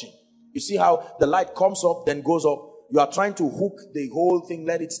is touching. You see how the light comes up, then goes up. You are trying to hook the whole thing,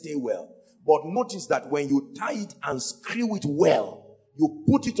 let it stay well. But notice that when you tie it and screw it well, you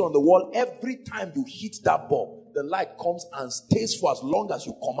put it on the wall, every time you hit that bulb, the light comes and stays for as long as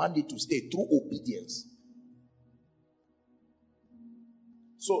you command it to stay through obedience.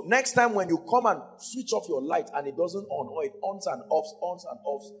 So next time when you come and switch off your light and it doesn't on, or it ons and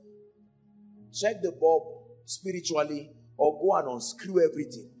offs, check the bulb spiritually or go and unscrew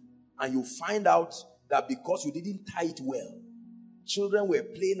everything. And you find out that because you didn't tie it well, children were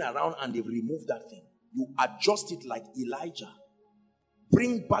playing around and they've removed that thing. You adjust it like Elijah.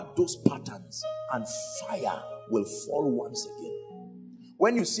 Bring back those patterns and fire will fall once again.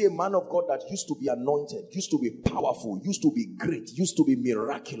 When you see a man of God that used to be anointed, used to be powerful, used to be great, used to be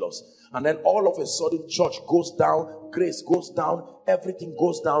miraculous, and then all of a sudden church goes down, grace goes down, everything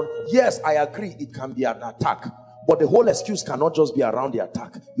goes down. Yes, I agree it can be an attack. But the whole excuse cannot just be around the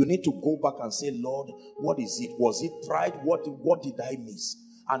attack. You need to go back and say, Lord, what is it? Was it pride? What did I miss?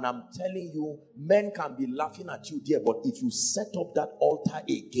 And I'm telling you, men can be laughing at you there, but if you set up that altar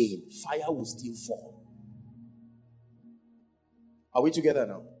again, fire will still fall. Are we together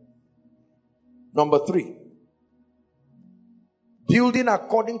now? Number 3. Building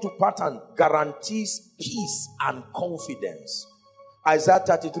according to pattern guarantees peace and confidence. Isaiah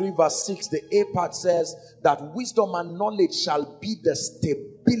 33 verse 6, the A part says that wisdom and knowledge shall be the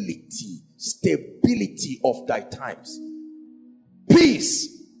stability of thy times. Peace.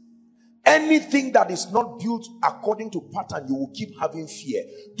 Anything that is not built according to pattern, you will keep having fear.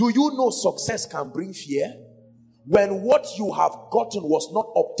 Do you know success can bring fear? When what you have gotten was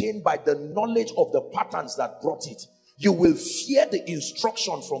not obtained by the knowledge of the patterns that brought it, You will fear the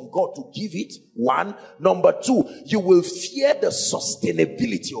instruction from God to give it, one. Number two, you will fear the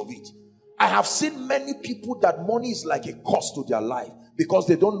sustainability of it. I have seen many people that money is like a cost to their life because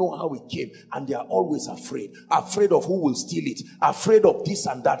they don't know how it came, and they are always afraid. Afraid of who will steal it, afraid of this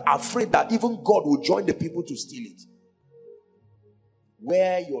and that, afraid that even God will join the people to steal it.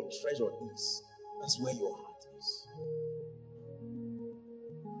 Where your treasure is, that's where your heart is.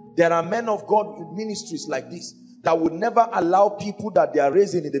 There are men of God with ministries like this that would never allow people that they are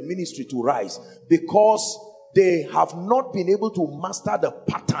raising in the ministry to rise, because they have not been able to master the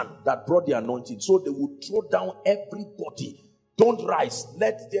pattern that brought the anointing. So they would throw down everybody. Don't rise.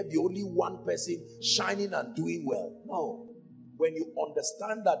 Let there be only one person shining and doing well. No. When you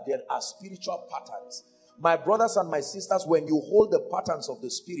understand that there are spiritual patterns, my brothers and my sisters, when you hold the patterns of the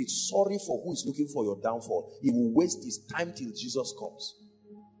spirit, sorry for who is looking for your downfall. He will waste his time till Jesus comes.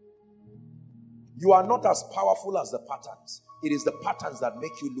 You are not as powerful as the patterns. It is the patterns that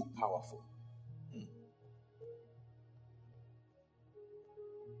make you look powerful.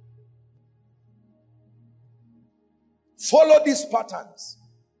 Follow these patterns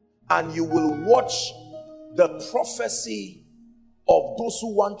and you will watch the prophecy of those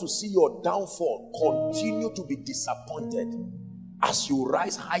who want to see your downfall continue to be disappointed. As you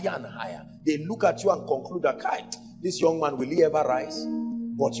rise higher and higher, they look at you and conclude that, this young man, will he ever rise?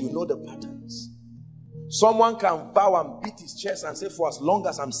 But you know the patterns. Someone can vow and beat his chest and say, for as long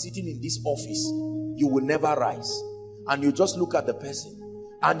as I'm sitting in this office, you will never rise. And you just look at the person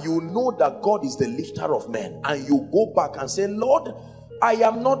and you know that God is the lifter of men, and you go back and say, Lord, I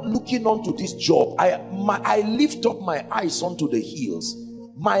am not looking onto this job. I lift up my eyes onto the hills.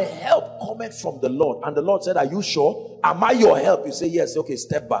 My help cometh from the Lord. And the Lord said, are you sure? Am I your help? You say, yes. Okay,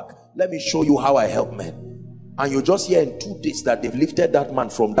 step back. Let me show you how I help men. And you just hear in 2 days that they've lifted that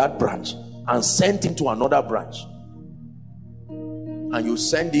man from that branch and sent him to another branch. And you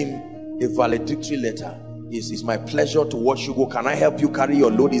send him a valedictory letter. It's my pleasure to watch you go. Can I help you carry your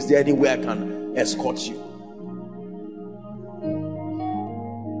load? Is there any way I can escort you?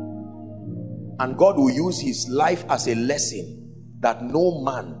 And God will use his life as a lesson that no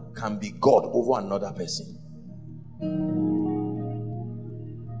man can be God over another person.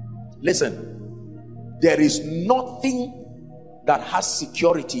 Listen, there is nothing that has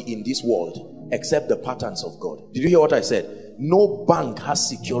security in this world except the patterns of God. Did you hear what I said? No bank has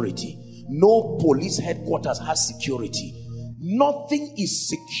security. No police headquarters has security. Nothing is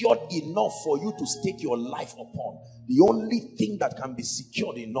secured enough for you to stake your life upon. The only thing that can be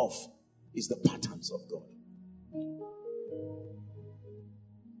secured enough is the patterns of God.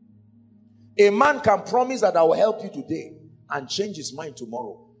 A man can promise that I will help you today and change his mind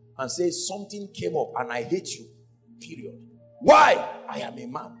tomorrow and say something came up and I hate you, period. Why? I am a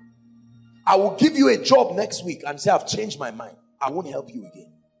man. I will give you a job next week and say I've changed my mind. I won't help you again.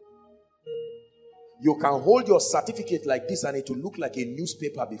 You can hold your certificate like this and it will look like a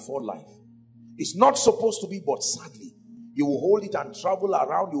newspaper before life. It's not supposed to be, but sadly, you will hold it and travel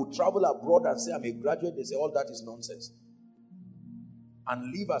around. You will travel abroad and say, I'm a graduate. They say, all that is nonsense.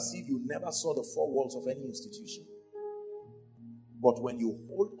 And live as if you never saw the four walls of any institution. But when you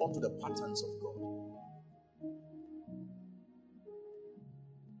hold on to the patterns of God,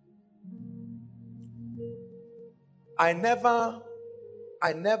 I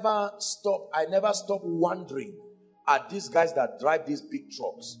never stop wondering at these guys that drive these big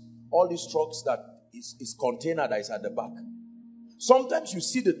trucks. All these trucks that is container that is at the back. Sometimes you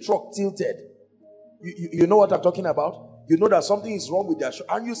see the truck tilted. You know what I'm talking about? You know that something is wrong with their show.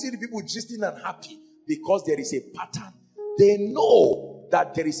 And you see the people gisting and happy because there is a pattern. They know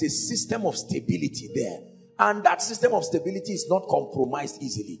that there is a system of stability there. And that system of stability is not compromised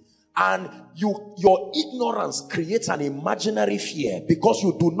easily. And your ignorance creates an imaginary fear because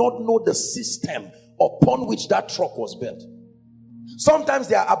you do not know the system upon which that truck was built. Sometimes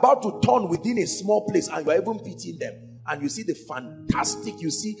they are about to turn within a small place and you are even pitying them. And you see the fantastic, you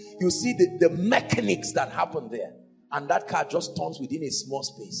see the mechanics that happen there. And that car just turns within a small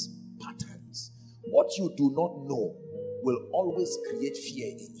space. Patterns. What you do not know will always create fear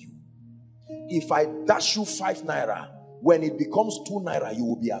in you. If I dash you 5 naira, when it becomes 2 naira, you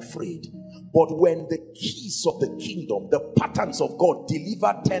will be afraid. But when the keys of the kingdom, the patterns of God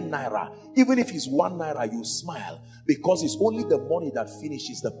deliver 10 naira, even if it's 1 naira, you smile because it's only the money that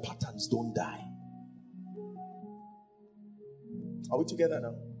finishes. The patterns don't die. Are we together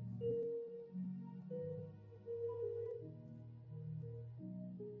now?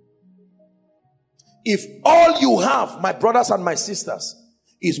 If all you have, my brothers and my sisters,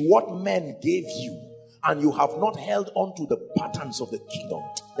 is what men gave you, and you have not held on to the patterns of the kingdom,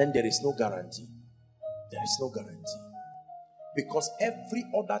 then there is no guarantee. There is no guarantee. Because every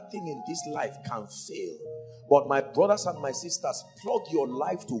other thing in this life can fail. But my brothers and my sisters, plug your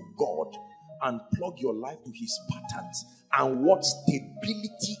life to God and plug your life to his patterns and watch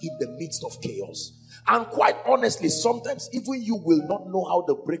stability in the midst of chaos. And quite honestly, sometimes even you will not know how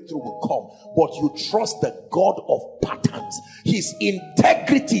the breakthrough will come, but you trust the God of patterns. His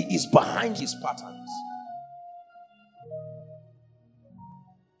integrity is behind his patterns.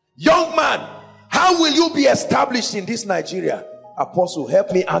 Young man, how will you be established in this Nigeria? Apostle,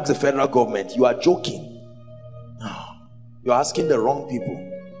 help me ask the federal government. You are joking. No, you're asking the wrong people.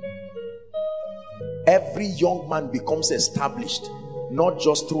 Every young man becomes established not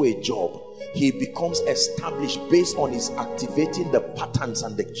just through a job. He becomes established based on his activating the patterns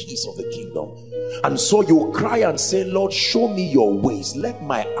and the keys of the kingdom. And so you cry and say, Lord, show me your ways. Let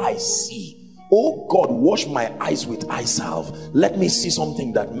my eyes see. Oh God, wash my eyes with eye salve. Let me see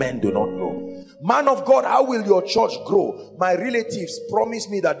something that men do not know. Man of God, how will your church grow? My relatives promise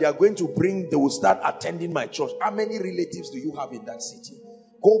me that they are going to they will start attending my church. How many relatives do you have in that city?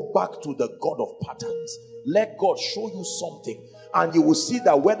 Go back to the God of patterns. Let God show you something, and you will see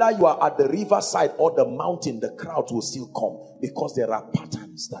that whether you are at the riverside or the mountain, the crowds will still come, because there are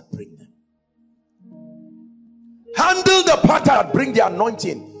patterns that bring them. Handle the pattern, bring the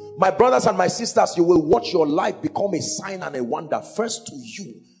anointing. My brothers and my sisters, you will watch your life become a sign and a wonder, first to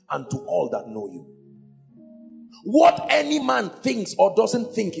you and to all that know you. What any man thinks or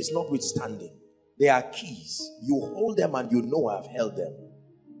doesn't think is notwithstanding. They are keys. You hold them and you know I've held them.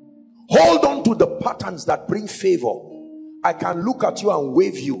 Hold on to the patterns that bring favor. I can look at you and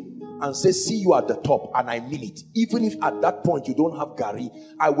wave you and say, see you at the top, and I mean it. Even if at that point you don't have Gary,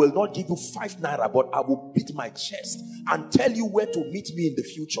 I will not give you 5 naira, but I will beat my chest and tell you where to meet me in the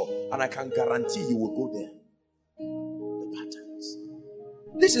future, and I can guarantee you will go there. The patterns.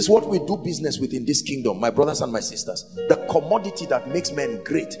 This is what we do business with in this kingdom, my brothers and my sisters. The commodity that makes men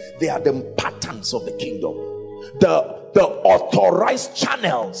great, they are the patterns of the kingdom. The authorized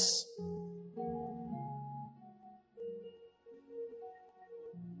channels.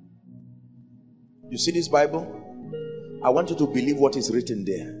 You see this Bible? I want you to believe what is written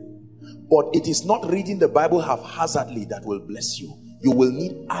there. But it is not reading the Bible haphazardly that will bless you. You will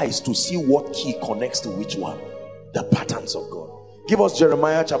need eyes to see what key connects to which one. The patterns of God. Give us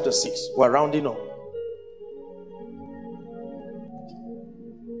Jeremiah chapter 6. We're rounding up.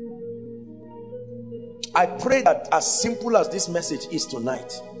 I pray that as simple as this message is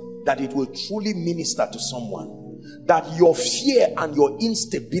tonight, that it will truly minister to someone. That your fear and your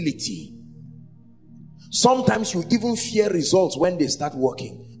instability, sometimes you even fear results when they start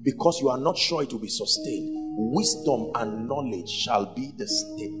working, because you are not sure it will be sustained. Wisdom and knowledge shall be the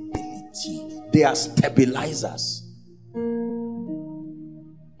stability. They are stabilizers.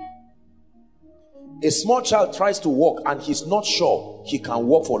 A small child tries to walk and he's not sure he can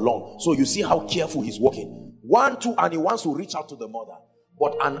walk for long. So you see how careful he's walking. 1, 2, and he wants to reach out to the mother.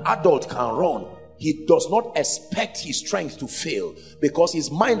 But an adult can run. He does not expect his strength to fail, because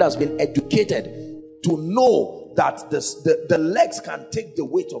his mind has been educated to know that the legs can take the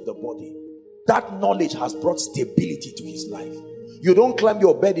weight of the body. That knowledge has brought stability to his life. You don't climb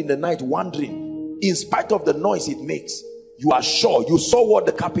your bed in the night wondering, in spite of the noise it makes. You are sure. You saw what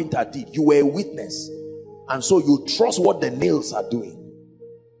the carpenter did. You were a witness. And so you trust what the nails are doing.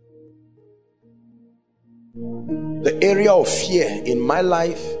 The area of fear in my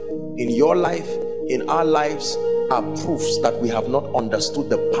life, in your life, in our lives are proofs that we have not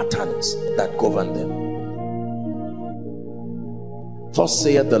understood the patterns that govern them. Thus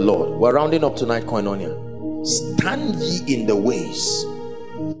saith the Lord. We're rounding up tonight, Koinonia. Stand ye in the ways.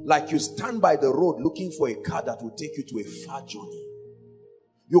 Like you stand by the road looking for a car that will take you to a far journey.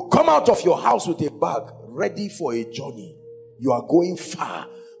 You come out of your house with a bag ready for a journey. You are going far,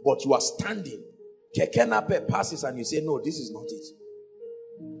 but you are standing. Keke Nape passes and you say, no, this is not it.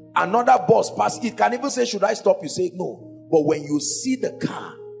 Another bus passes. It can even say, should I stop? You say, no. But when you see the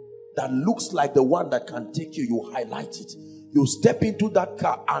car that looks like the one that can take you, you highlight it. You step into that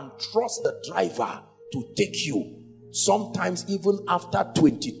car and trust the driver to take you. Sometimes even after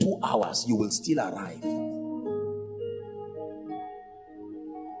 22 hours, you will still arrive.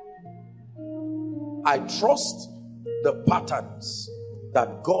 I trust the patterns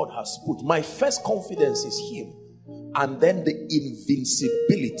that God has put. My first confidence is Him, and then the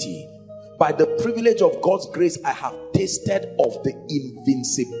invincibility. By the privilege of God's grace, I have tasted of the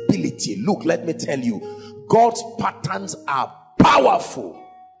invincibility. Look, let me tell you, God's patterns are powerful.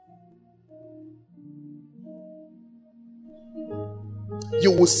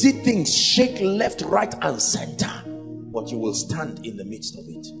 You will see things shake left, right, and center, but you will stand in the midst of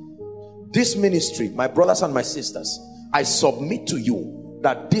it. This ministry, my brothers and my sisters, I submit to you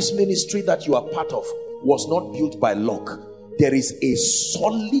that this ministry that you are part of was not built by luck. There is a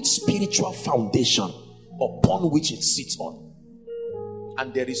solid spiritual foundation upon which it sits on.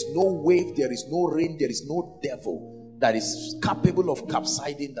 And there is no wave, there is no rain, there is no devil that is capable of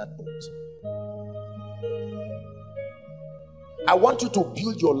capsizing that boat. I want you to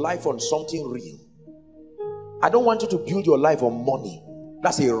build your life on something real. I don't want you to build your life on money.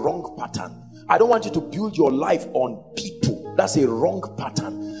 That's a wrong pattern. I don't want you to build your life on people. That's a wrong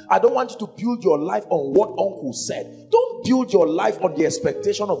pattern. I don't want you to build your life on what uncle said. Don't build your life on the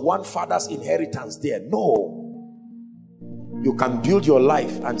expectation of one father's inheritance there. No. You can build your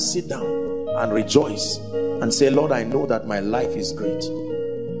life and sit down and rejoice and say, Lord, I know that my life is great.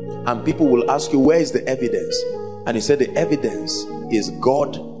 And people will ask you, where is the evidence? And he said, the evidence is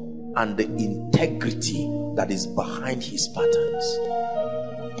God and the integrity that is behind his patterns.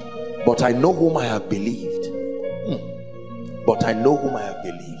 But I know whom I have believed. But I know whom I have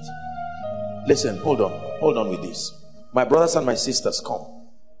believed. Listen, hold on with this. My brothers and my sisters, come.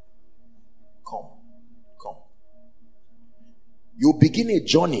 You begin a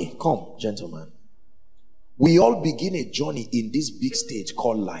journey. Come, gentlemen. We all begin a journey in this big stage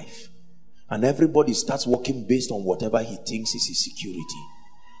called life. And everybody starts working based on whatever he thinks is his security.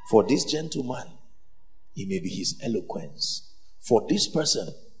 For this gentleman, it may be his eloquence. For this person,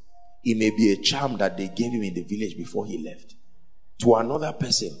 it may be a charm that they gave him in the village before he left. To another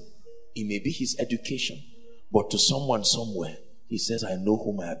person, it may be his education. But to someone somewhere, he says, I know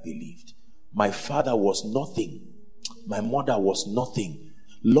whom I have believed. My father was nothing. My mother was nothing.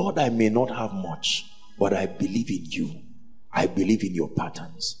 Lord, I may not have much, but I believe in you. I believe in your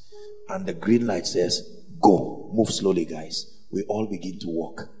patterns. And the green light says, go. Move slowly, guys. We all begin to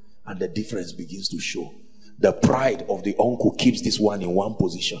walk. And the difference begins to show. The pride of the uncle keeps this one in one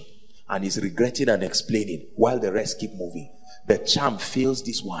position and is regretting and explaining while the rest keep moving. The charm fails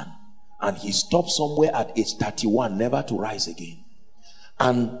this one and he stops somewhere at age 31, never to rise again.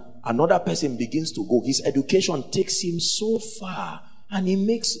 And another person begins to go. His education takes him so far and he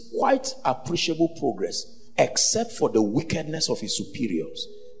makes quite appreciable progress, except for the wickedness of his superiors.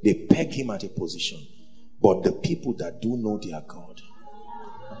 They peg him at a position. But the people that do know their God,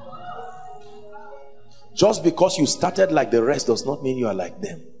 just because you started like the rest does not mean you are like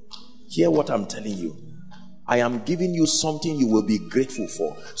them. Hear what I'm telling you. I am giving you something you will be grateful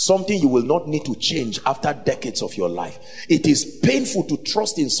for. Something you will not need to change after decades of your life. It is painful to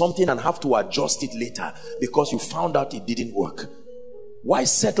trust in something and have to adjust it later because you found out it didn't work. Why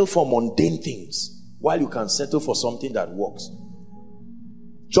settle for mundane things while you can settle for something that works?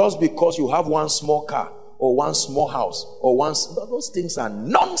 Just because you have one small car or one small house or one... Those things are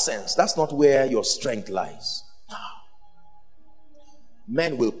nonsense. That's not where your strength lies.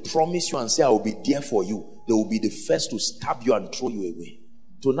 Men will promise you and say, I will be there for you. They will be the first to stab you and throw you away.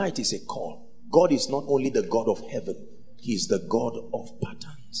 Tonight is a call. God is not only the God of heaven, he is the God of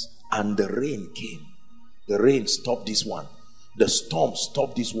patterns. And the rain came. The rain stopped this one. The storm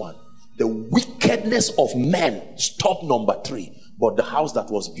stopped this one. The wickedness of men stopped number 3. But the house that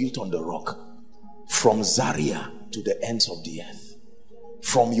was built on the rock, from Zaria to the ends of the earth,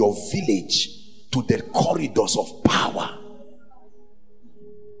 from your village to the corridors of power,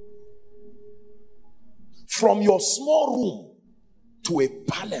 from your small room to a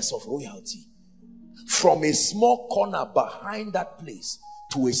palace of royalty, from a small corner behind that place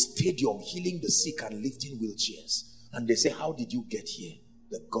to a stadium healing the sick and lifting wheelchairs. And they say, how did you get here?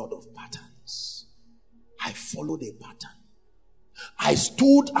 The God of patterns. I followed a pattern. I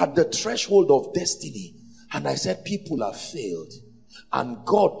stood at the threshold of destiny and I said, people have failed. And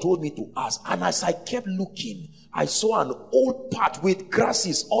God told me to ask. And as I kept looking, I saw an old path with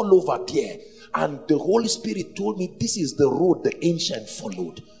grasses all over there. And the Holy Spirit told me, this is the road the ancient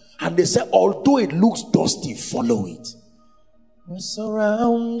followed. And they said, although it looks dusty, follow it. We're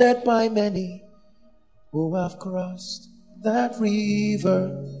surrounded by many who have crossed that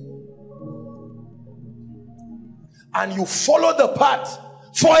river. And you follow the path.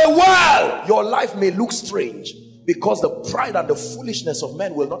 For a while, your life may look strange, because the pride and the foolishness of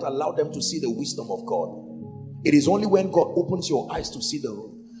men will not allow them to see the wisdom of God. It is only when God opens your eyes to see the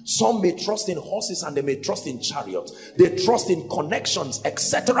road. Some may trust in horses and they may trust in chariots. They trust in connections,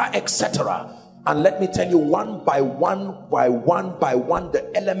 etc., etc. And let me tell you, one by one,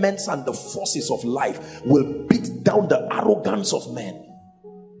 the elements and the forces of life will beat down the arrogance of men.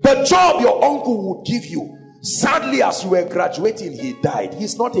 The job your uncle would give you, sadly, as you were graduating, he died.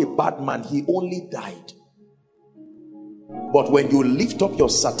 He's not a bad man, he only died. But when you lift up your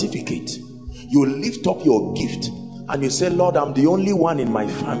certificate, you lift up your gift, and you say, Lord, I'm the only one in my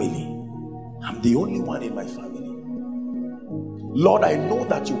family. I'm the only one in my family. Lord, I know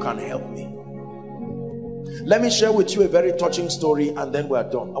that you can help me. Let me share with you a very touching story and then we're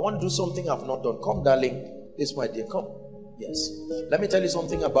done. I want to do something I've not done. Come, darling. This, my dear, come. Yes. Let me tell you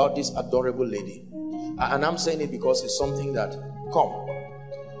something about this adorable lady. And I'm saying it because it's something that, come.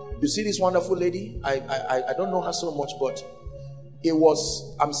 You see this wonderful lady? I don't know her so much, but it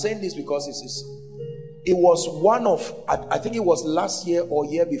was, I'm saying this because it was one of, I think it was last year or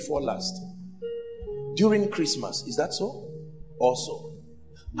year before last, during Christmas. Is that so? Also.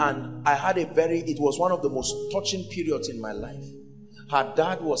 And I had it was one of the most touching periods in my life. Her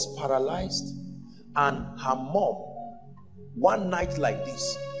dad was paralyzed and her mom, one night like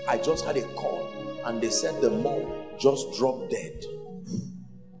this, I just had a call and they said the mom just dropped dead.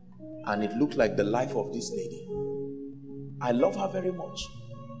 And it looked like the life of this lady. I love her very much.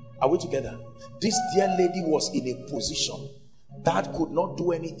 Are we together? This dear lady was in a position. Dad could not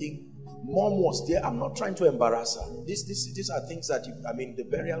do anything. Mom was there. I'm not trying to embarrass her. These are things that, the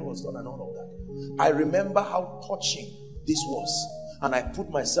burial was done and all of that. I remember how touching this was. And I put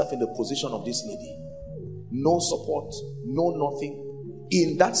myself in the position of this lady. No support, no nothing.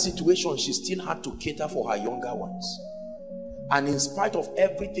 In that situation, she still had to cater for her younger ones. And in spite of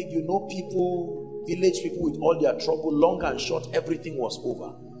everything, people, village people with all their trouble, long and short, everything was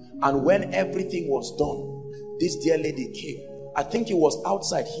over. And when everything was done, this dear lady came. I think it was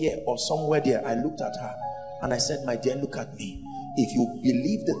outside here or somewhere there. I looked at her and I said, my dear, look at me. If you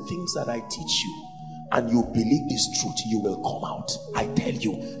believe the things that I teach you and you believe this truth, you will come out. I tell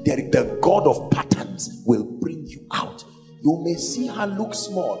you, the God of patterns will bring you out. You may see her look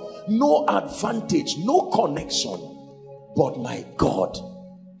small, no advantage, no connection, but my God.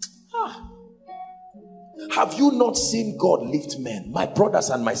 Have you not seen God lift men? My brothers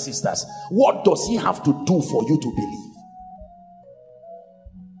and my sisters, what does he have to do for you to believe?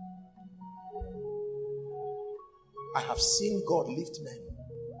 I have seen God lift men.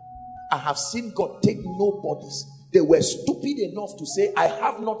 I have seen God take nobodies. They were stupid enough to say, I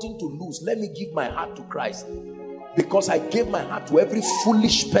have nothing to lose. Let me give my heart to Christ. Because I gave my heart to every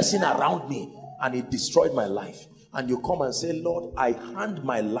foolish person around me and it destroyed my life. And you come and say, Lord, I hand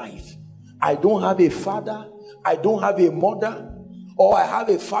my life. I don't have a father. I don't have a mother. Or I have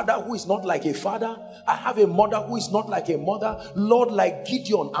a father who is not like a father. I have a mother who is not like a mother. Lord, like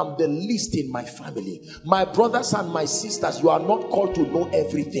Gideon, I'm the least in my family. My brothers and my sisters, you are not called to know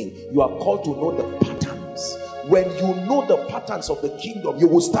everything. You are called to know the patterns. When you know the patterns of the kingdom, you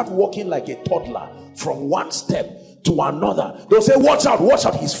will start walking like a toddler from one step to another. They'll say, watch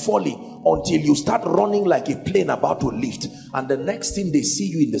out, he's falling. Until you start running like a plane about to lift. And the next thing they see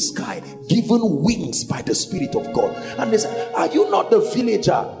you in the sky, given wings by the Spirit of God. And they say, are you not the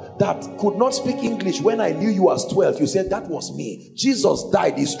villager that could not speak English when I knew you as 12? You said, that was me. Jesus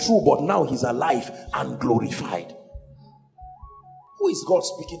died, is true, but now he's alive and glorified. Who is God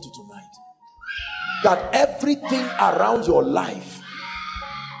speaking to tonight? That everything around your life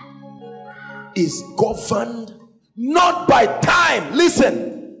is governed not by time, listen,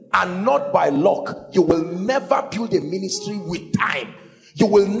 and not by luck. You will never build a ministry with time. You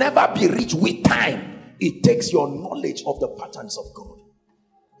will never be rich with time. It takes your knowledge of the patterns of God.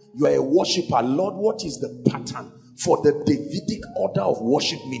 You are a worshiper. Lord, what is the pattern for the Davidic order of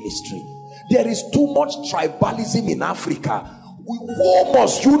worship ministry? There is too much tribalism in Africa. Who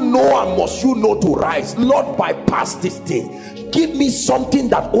must you know and must you know to rise? Lord, bypass this thing. Give me something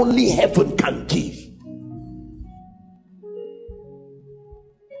that only heaven can give.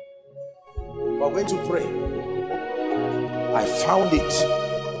 We're going to pray. I found it.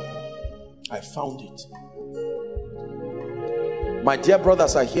 I found it. My dear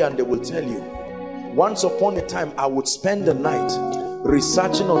brothers are here and they will tell you, once upon a time I would spend the night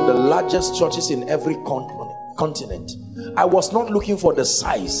researching on the largest churches in every continent. I was not looking for the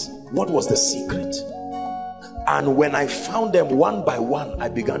size. What was the secret? And when I found them one by one, I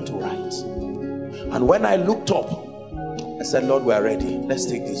began to write. And when I looked up, I said, Lord, we are ready. Let's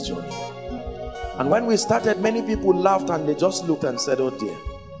take this journey. And when we started, many people laughed and they just looked and said, oh dear,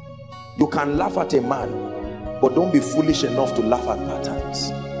 you can laugh at a man, but don't be foolish enough to laugh at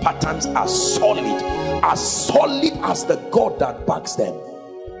patterns. Patterns are solid as the God that backs them.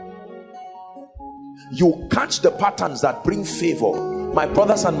 You catch the patterns that bring favor. My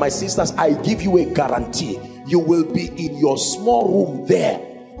brothers and my sisters, I give you a guarantee. You will be in your small room there,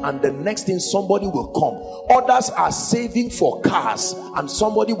 and the next thing somebody will come. Others are saving for cars, and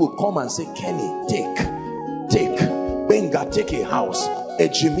somebody will come and say, Kenny, take Benga, take a house.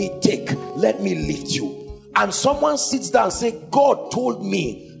 Ejimi, take, let me lift you. And someone sits down and say, God told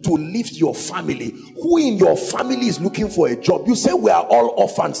me to lift your family. Who in your family is looking for a job? You say, we are all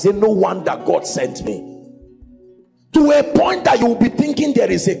orphans. Say, no wonder God sent me. To a point that you will be thinking there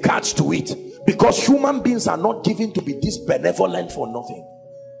is a catch to it, because human beings are not given to be this benevolent for nothing.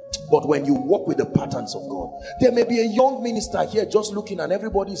 But when you walk with the patterns of God, there may be a young minister here just looking and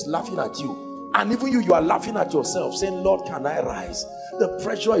everybody is laughing at you, and even you are laughing at yourself, saying, Lord, can I rise? The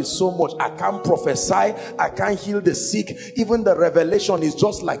pressure is so much. I can't prophesy, I can't heal the sick. Even the revelation is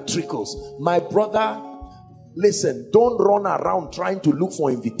just like trickles. My brother, listen, don't run around trying to look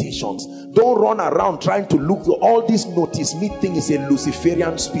for invitations. Don't run around trying to look for all this. Notice me thing is a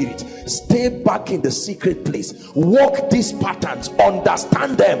Luciferian spirit. Stay back in the secret place, walk these patterns,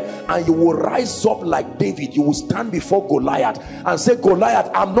 understand them, and you will rise up like David. You will stand before Goliath and say, Goliath,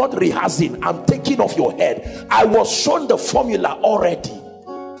 I'm not rehearsing, I'm taking off your head. I was shown the formula already.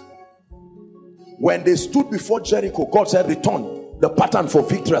 When they stood before Jericho, God said, return. The pattern for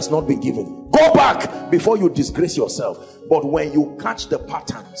victory has not been given. Go back before you disgrace yourself. But when you catch the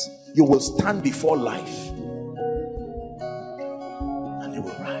patterns, you will stand before life and you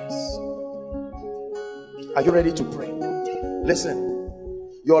will rise. Are you ready to pray? Listen,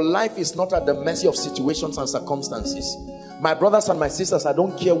 your life is not at the mercy of situations and circumstances. My brothers and my sisters, I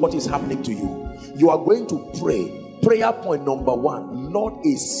don't care what is happening to you. You are going to pray. Prayer point number 1, Lord,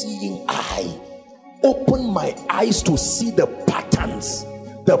 a seeing eye. Open my eyes to see the patterns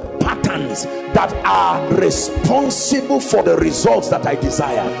that are responsible for the results that I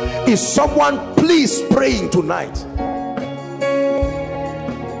desire. Is someone please praying tonight?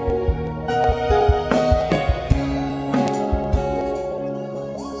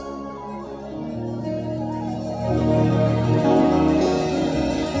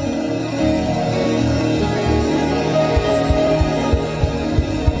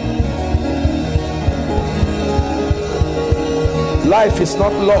 Life is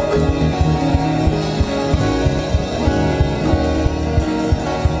not luck.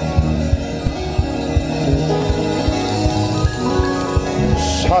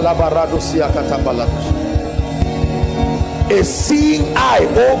 A seeing eye,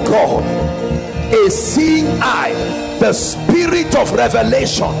 oh God, a seeing eye, the spirit of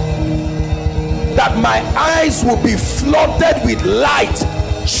revelation, that my eyes will be flooded with light.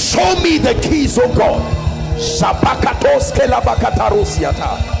 Show me the keys, oh God.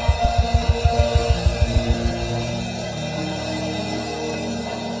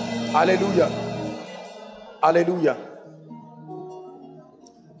 Hallelujah. Hallelujah.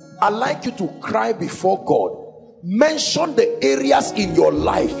 I'd like you to cry before God. Mention the areas in your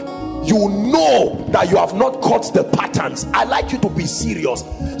life you know that you have not caught the patterns. I'd like you to be serious.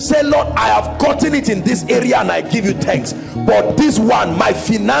 Say, Lord, I have gotten it in this area and I give you thanks. But this one, my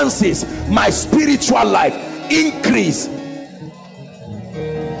finances, my spiritual life, increase.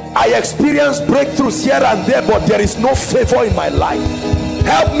 I experience breakthroughs here and there, but there is no favor in my life.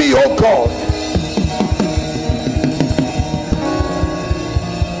 Help me, oh God.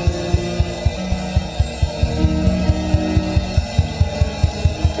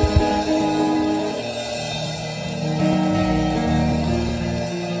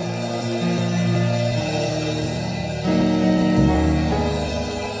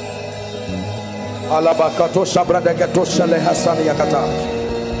 Alabakato shabradaketo shale hasani yakata.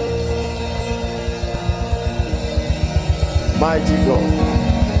 Mighty God.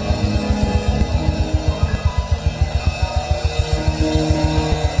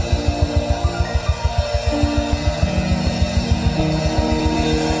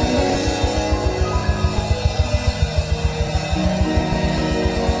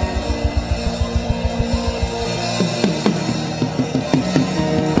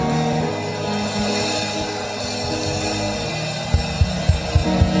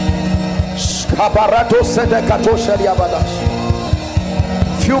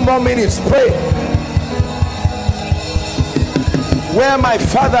 Few more minutes, pray. Where my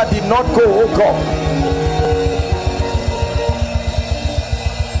father did not go, oh God,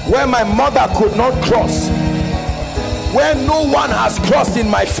 where my mother could not cross, where no one has crossed in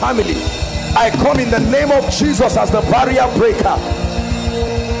my family, I come in the name of Jesus as the barrier breaker.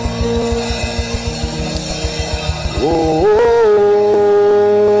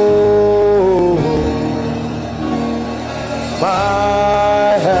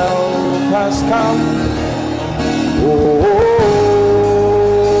 My help has come.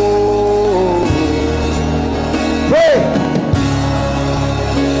 Pray.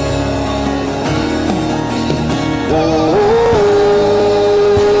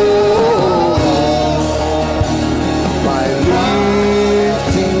 My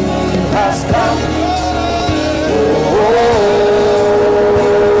lifting has come.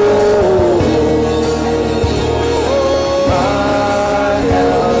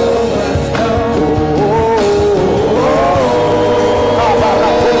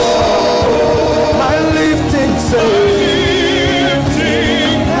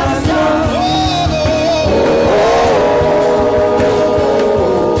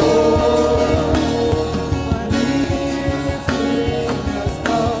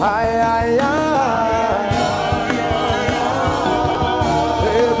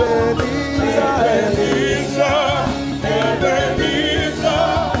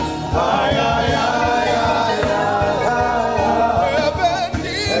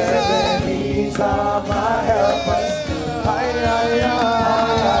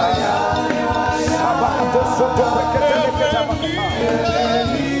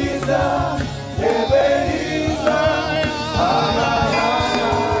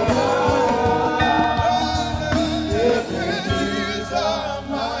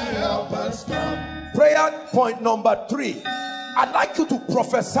 Prayer point number 3. I'd like you to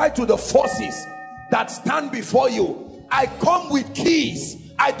prophesy to the forces that stand before you. I come with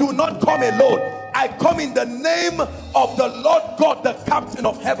keys. I do not come alone. I come in the name of the Lord God, the captain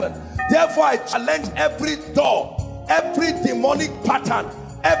of heaven. Therefore, I challenge every door, every demonic pattern,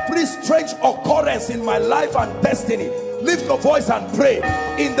 every strange occurrence in my life and destiny. Lift your voice and pray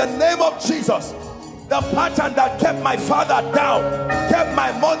in the name of Jesus. The pattern that kept my father down, kept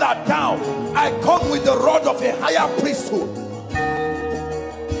my mother down, I come with the rod of a higher priesthood.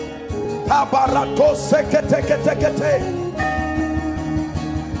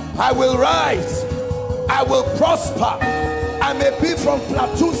 I will rise, I will prosper. I may be from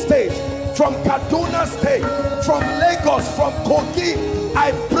Plateau State, from Kaduna State, from Lagos, from Kogi.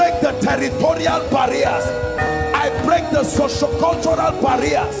 I break the territorial barriers, I break the socio-cultural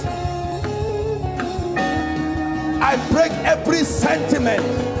barriers, I break every sentiment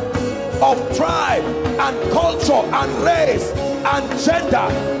of tribe and culture and race and gender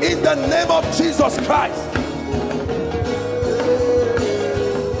in the name of Jesus Christ.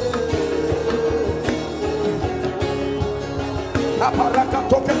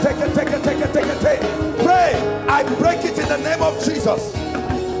 Pray. I break it in the name of Jesus.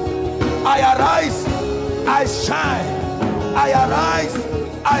 I arise, I shine. I arise,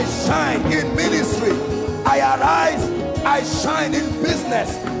 I shine in ministry. I arise, I shine in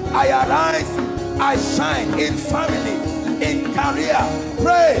business. I arise, I shine in family, in career.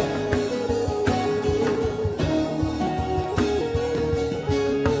 Pray.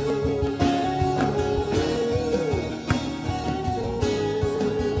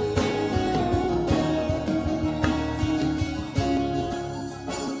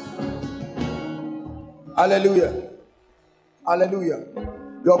 Hallelujah. Hallelujah.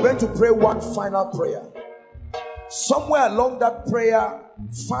 You're going to pray one final prayer. Somewhere along that prayer,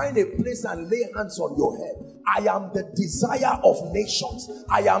 find a place and lay hands on your head. I am the desire of nations.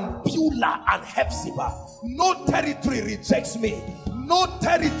 I am Beulah and Hephzibah. No territory rejects me. No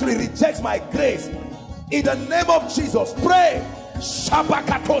territory rejects my grace. In the name of Jesus, pray.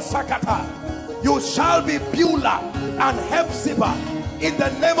 Shabakato Sakata. You shall be Beulah and Hephzibah. In the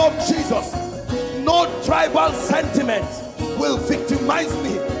name of Jesus. No tribal sentiment will victimize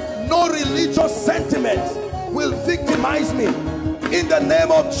me. No religious sentiment will victimize me. In the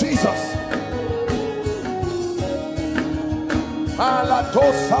name of Jesus.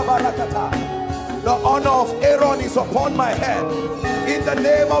 The honor of Aaron is upon my head. In the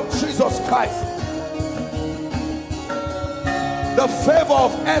name of Jesus Christ. The favor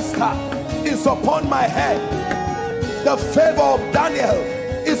of Esther is upon my head. The favor of Daniel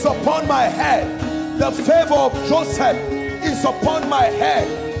is upon my head. The favor of Joseph is upon my head.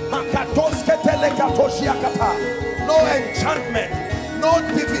 No enchantment, no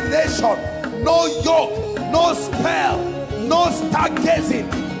divination, no yoke, no spell, no stargazing,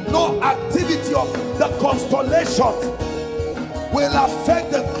 no activity of the constellations will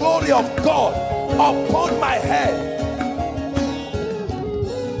affect the glory of God upon my head.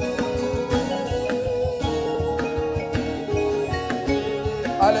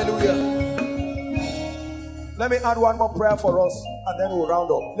 Hallelujah. Let me add one more prayer for us and then we'll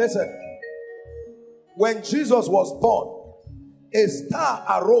round up. Listen. When Jesus was born, a star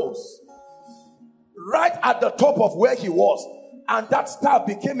arose right at the top of where he was, and that star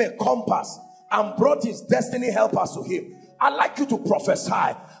became a compass and brought his destiny helpers to him. I'd like you to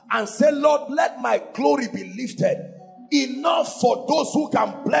prophesy and say, Lord, let my glory be lifted enough for those who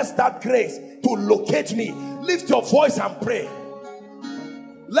can bless that grace to locate me. Lift your voice and pray.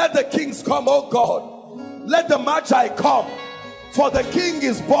 Let the kings come, oh God. Let the Magi come, for the king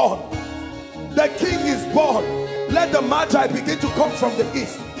is born. The king is born. Let the Magi begin to come from the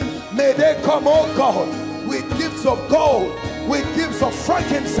east. May they come, oh God, with gifts of gold, with gifts of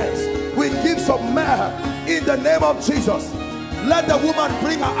frankincense, with gifts of myrrh, in the name of Jesus. Let the woman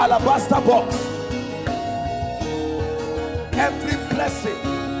bring an alabaster box. Every blessing,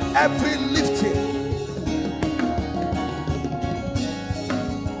 every lifting,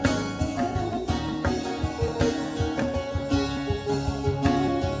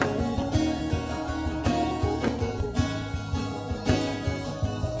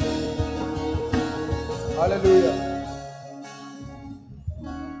 hallelujah.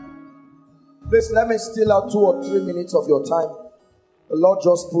 Please let me steal out 2 or 3 minutes of your time. The Lord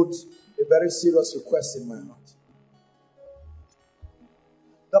just put a very serious request in my heart.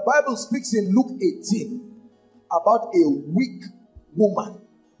 The Bible speaks in Luke 18 about a weak woman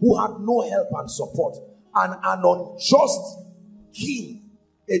who had no help and support, and an unjust king,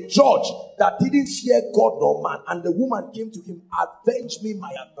 a judge that didn't fear God nor man. And the woman came to him, avenge me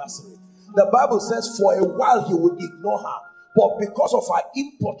my adversary. The Bible says for a while he would ignore her, but because of her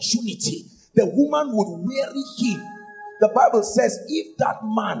importunity, the woman would weary him. The Bible says if that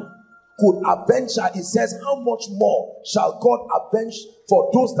man could avenge her, it says how much more shall God avenge for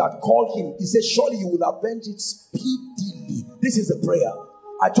those that call him. He says surely you will avenge it speedily. This is the prayer.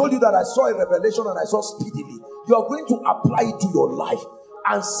 I told you that I saw a revelation and I saw speedily. You are going to apply it to your life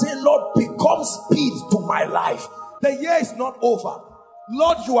and say, Lord, become speed to my life. The year is not over.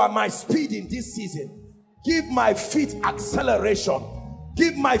 Lord, you are my speed in this season. Give my feet acceleration.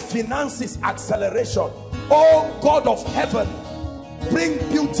 Give my finances acceleration. Oh God of heaven, bring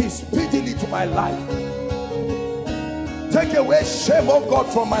beauty speedily to my life. Take away shame, oh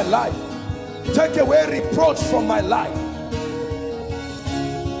God, from my life. Take away reproach from my life.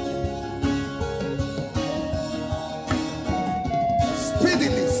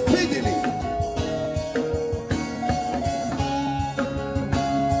 Speedily, speedily.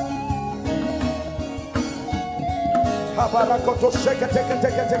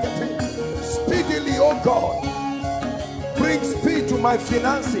 Speedily, oh God, bring speed to my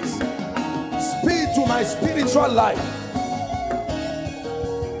finances, speed to my spiritual life.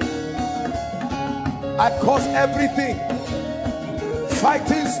 I cause everything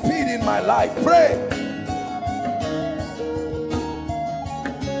fighting speed in my life. Pray.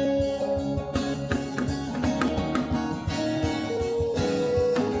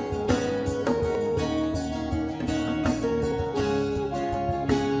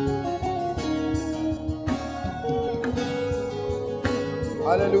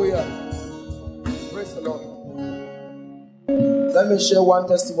 Hallelujah. Praise the Lord. Let me share one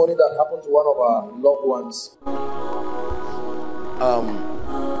testimony that happened to one of our loved ones.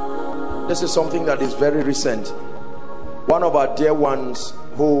 This is something that is very recent. One of our dear ones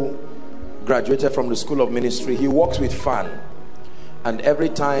who graduated from the School of Ministry, he works with FAN, and every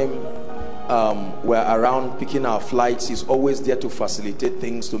time we're around picking our flights, he's always there to facilitate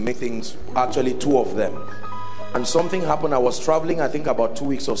things, to make things, actually two of them. And something happened. I was traveling, I think about 2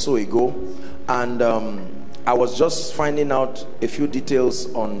 weeks or so ago, and I was just finding out a few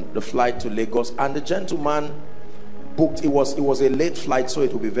details on the flight to Lagos, and the gentleman booked, it was a late flight, so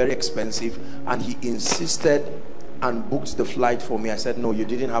it would be very expensive, and he insisted and booked the flight for me. I said, no, you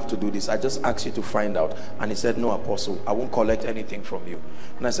didn't have to do this. I just asked you to find out. And he said, no, Apostle, I won't collect anything from you.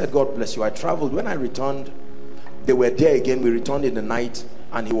 And I said, God bless you. I traveled. When I returned, they were there again. We returned in the night,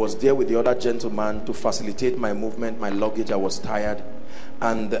 and he was there with the other gentleman to facilitate my movement, my luggage. I was tired,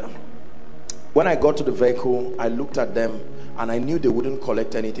 and when I got to the vehicle, I looked at them and I knew they wouldn't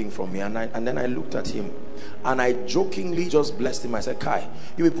collect anything from me, and then I looked at him and I jokingly just blessed him. I said, Kai,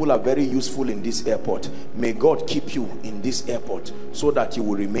 you people are very useful in this airport. May God keep you in this airport so that you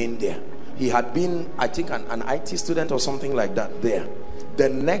will remain there. He had been, I think, an IT student or something like that there. The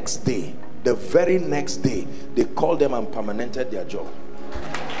next day, the very next day, they called them and permanented their job.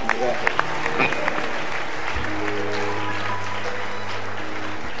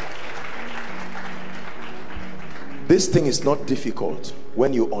 This thing is not difficult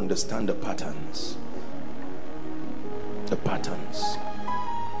when you understand the patterns. The patterns.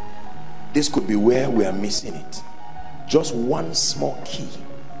 This could be where we are missing it. Just one small key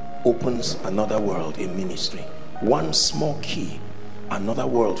opens another world in ministry. One small key, another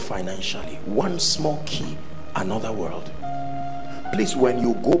world financially. One small key, another world. Please, when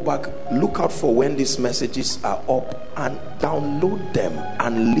you go back, look out for when these messages are up and download them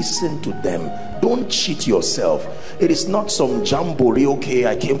and listen to them. Don't cheat yourself. It is not some jamboree, okay,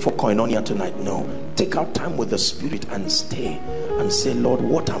 I came for koinonia tonight. No, take out time with the Spirit and stay and say, Lord,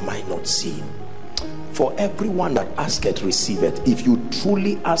 what am I not seeing? For everyone that asketh, receiveth. If you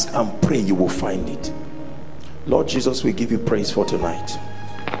truly ask and pray, you will find it. Lord Jesus, we give you praise for tonight.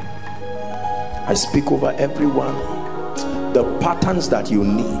 I speak over everyone. The patterns that you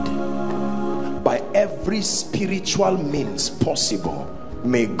need, by every spiritual means possible,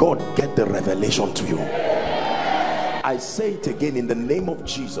 may God get the revelation to you. I say it again in the name of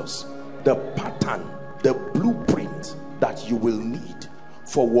Jesus. The pattern, the blueprint that you will need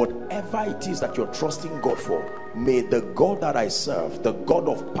for whatever it is that you're trusting God for, may the God that I serve, the God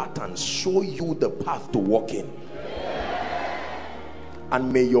of patterns, show you the path to walk in.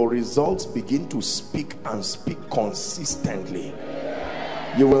 And may your results begin to speak and speak consistently.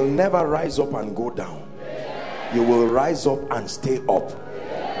 You will never rise up and go down. You will rise up and stay up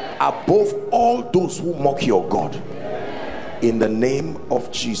above all those who mock your God, in the name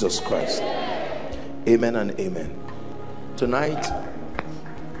of Jesus Christ. Amen and amen. Tonight,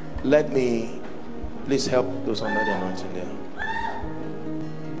 let me please help those under the anointing there.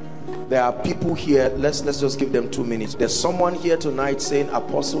 There are people here, let's just give them 2 minutes. There's someone here tonight saying,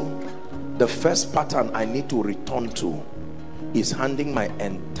 Apostle, the first pattern I need to return to is handing my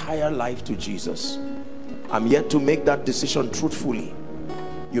entire life to Jesus. I'm yet to make that decision truthfully.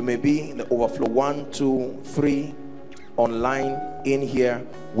 You may be in the overflow 1, 2, 3, online, in here,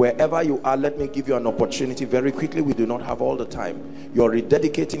 wherever you are. Let me give you an opportunity very quickly. We do not have all the time. You're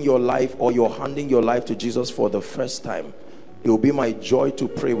rededicating your life, or you're handing your life to Jesus for the first time. It will be my joy to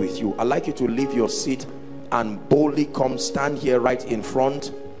pray with you. I'd like you to leave your seat and boldly come stand here right in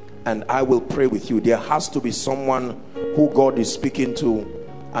front, and I will pray with you. There has to be someone who God is speaking to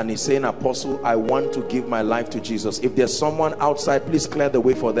and is saying, Apostle, I want to give my life to Jesus. If there's someone outside, please clear the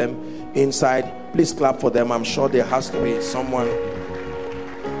way for them. Inside, please clap for them. I'm sure there has to be someone.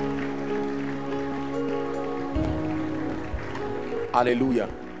 Hallelujah.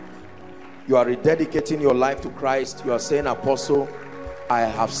 You are rededicating your life to Christ. You are saying, Apostle, I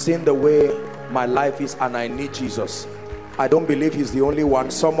have seen the way my life is and I need Jesus. I don't believe he's the only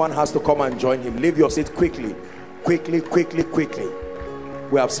one. Someone has to come and join him. Leave your seat quickly. Quickly.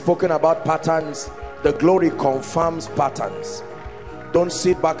 We have spoken about patterns. The glory confirms patterns. Don't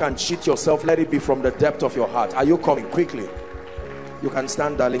sit back and cheat yourself. Let it be from the depth of your heart. Are you coming? Quickly. You can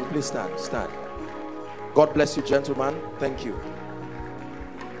stand, darling. Please stand. Stand. God bless you, gentlemen. Thank you.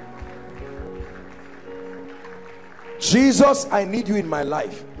 Jesus, I need you in my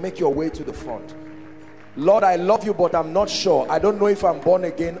life. Make your way to the front. Lord, I love you, but I'm not sure. I don't know if I'm born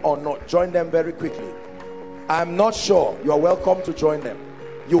again or not. Join them very quickly. I'm not sure. You are welcome to join them.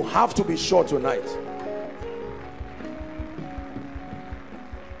 You have to be sure tonight.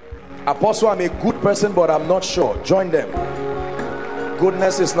 Apostle, I'm a good person, but I'm not sure. Join them.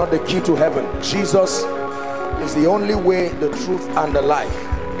 Goodness is not the key to heaven. Jesus is the only way, the truth, and the life.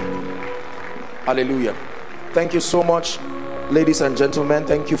 Hallelujah. Thank you so much, ladies and gentlemen.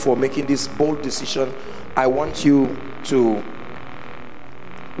 Thank you for making this bold decision. I want you to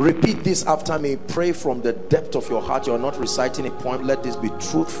repeat this after me. Pray from the depth of your heart. You're not reciting a poem. Let this be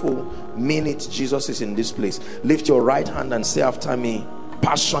truthful. Mean it. Jesus is in this place. Lift your right hand and say after me,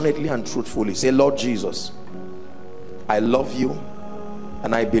 passionately and truthfully. Say, Lord Jesus, I love you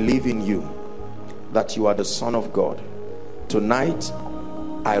and I believe in you, that you are the Son of God. Tonight,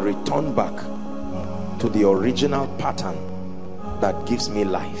 I return back to the original pattern that gives me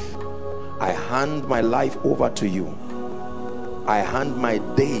life. I hand my life over to you. I hand my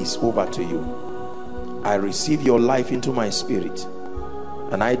days over to you. I receive your life into my spirit,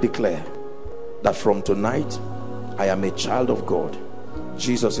 and I declare that from tonight I am a child of God.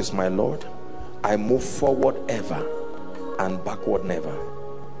 Jesus is my Lord. I move forward ever and backward never.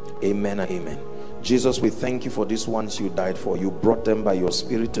 Amen and amen. Jesus, we thank you for these ones you died for. You brought them by your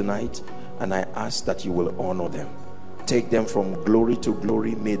spirit tonight, and I ask that you will honor them. Take them from glory to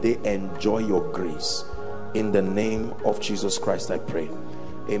glory. May they enjoy your grace. In the name of Jesus Christ I pray.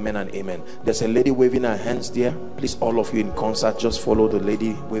 Amen and amen. There's a lady waving her hands there. Please, all of you in concert, just follow the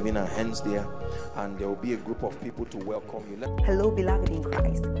lady waving her hands there, and there will be a group of people to welcome you. Hello, beloved in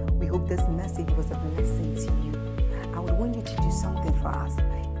Christ. We hope this message was a blessing to you. I would want you to do something for us.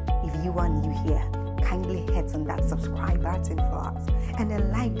 If you are new here, kindly hit on that subscribe button for us, and then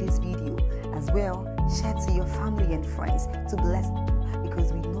like this video as well. Share to your family and friends to bless them,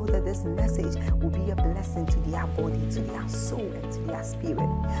 because we know that this message will be a blessing to their body, to their soul, and to their spirit.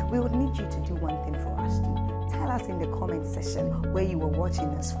 We would need you to do one thing for us too. Tell us in the comment section where you were watching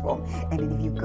us from, and then if you